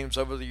football teams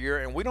over the year,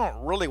 and we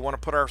don't really want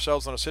to put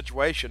ourselves in a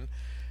situation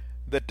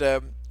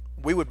that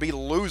we would be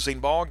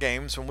losing ball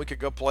games when we could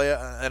go play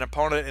an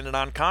opponent in a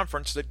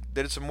non-conference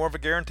that is more of a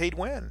guaranteed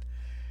win.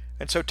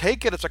 And so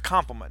take it as a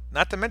compliment.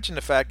 Not to mention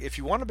the fact, if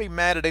you want to be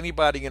mad at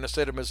anybody in the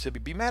state of Mississippi,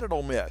 be mad at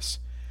Ole Miss.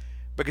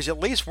 Because at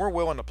least we're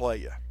willing to play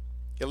you.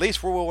 At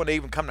least we're willing to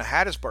even come to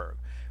Hattiesburg.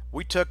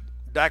 We took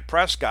Dak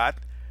Prescott,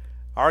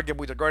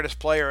 arguably the greatest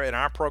player in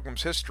our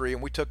program's history,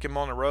 and we took him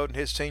on the road in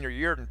his senior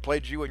year and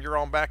played you in your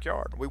own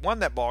backyard. We won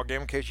that ball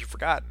game, in case you've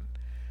forgotten.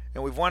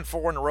 And we've won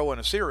 4 in a row in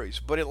a series.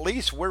 But at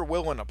least we're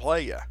willing to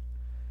play you.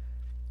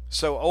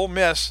 So Ole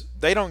Miss,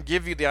 they don't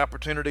give you the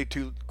opportunity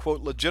to,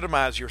 quote,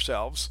 legitimize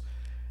yourselves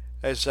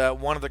as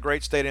one of the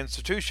great state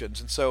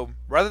institutions. And so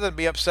rather than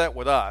be upset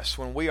with us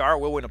when we are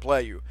willing to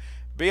play you,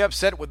 be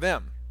upset with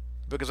them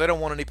because they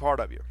don't want any part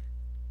of you.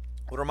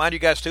 I would remind you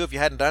guys, too, if you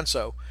hadn't done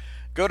so,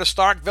 go to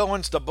Stark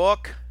Villains, the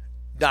book,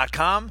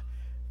 readies.com.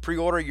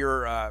 Pre-order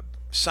your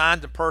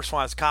signed and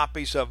personalized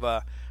copies of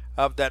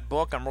that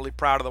book. I'm really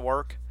proud of the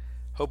work.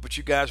 Hope that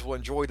you guys will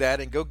enjoy that.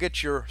 And go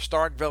get your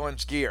Stark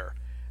Villains gear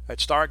at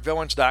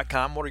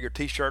starkvillains.com. Order your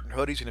t-shirt and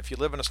hoodies. And if you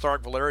live in the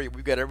Starkville area,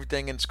 we've got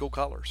everything in school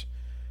colors.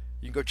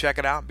 You can go check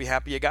it out and be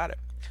happy you got it.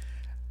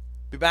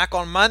 Be back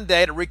on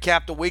Monday to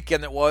recap the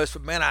weekend that was.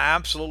 But, man, I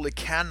absolutely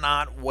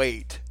cannot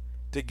wait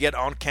to get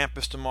on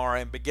campus tomorrow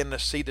and begin to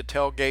see the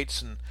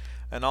tailgates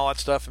and all that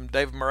stuff. And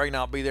David Murray and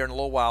I'll be there in a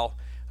little while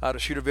to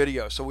shoot a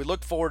video. So we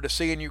look forward to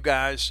seeing you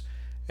guys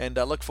and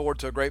look forward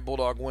to a great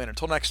Bulldog win.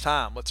 Until next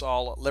time, let's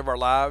all live our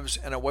lives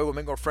in a way we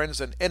make our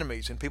friends and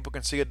enemies, and people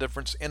can see a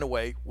difference in the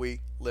way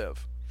we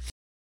live.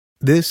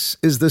 This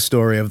is the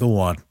story of the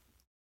one.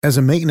 As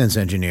a maintenance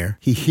engineer,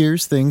 he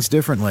hears things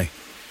differently.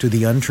 To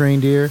the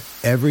untrained ear,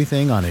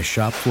 everything on his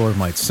shop floor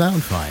might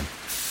sound fine,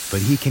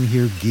 but he can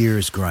hear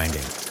gears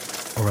grinding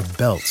or a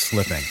belt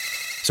slipping.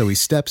 So he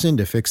steps in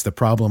to fix the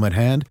problem at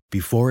hand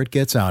before it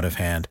gets out of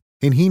hand.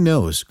 And he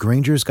knows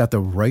Grainger's got the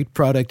right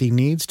product he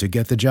needs to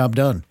get the job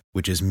done,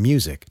 which is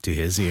music to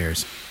his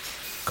ears.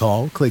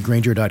 Call, click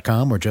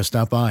Grainger.com, or just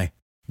stop by.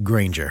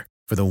 Grainger,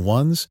 for the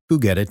ones who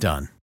get it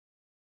done.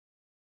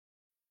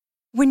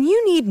 When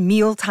you need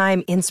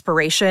mealtime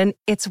inspiration,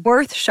 it's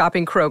worth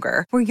shopping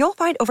Kroger, where you'll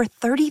find over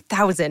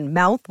 30,000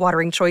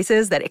 mouth-watering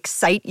choices that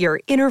excite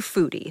your inner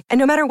foodie. And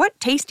no matter what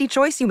tasty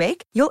choice you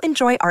make, you'll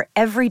enjoy our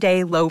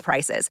everyday low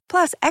prices,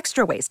 plus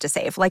extra ways to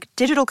save, like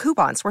digital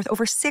coupons worth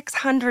over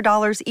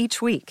 $600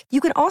 each week. You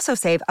can also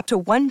save up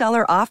to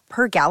 $1 off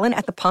per gallon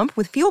at the pump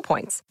with fuel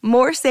points.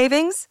 More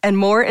savings and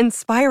more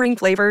inspiring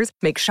flavors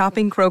make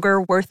shopping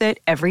Kroger worth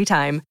it every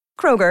time.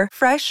 Kroger,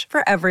 fresh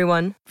for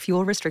everyone.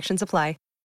 Fuel restrictions apply.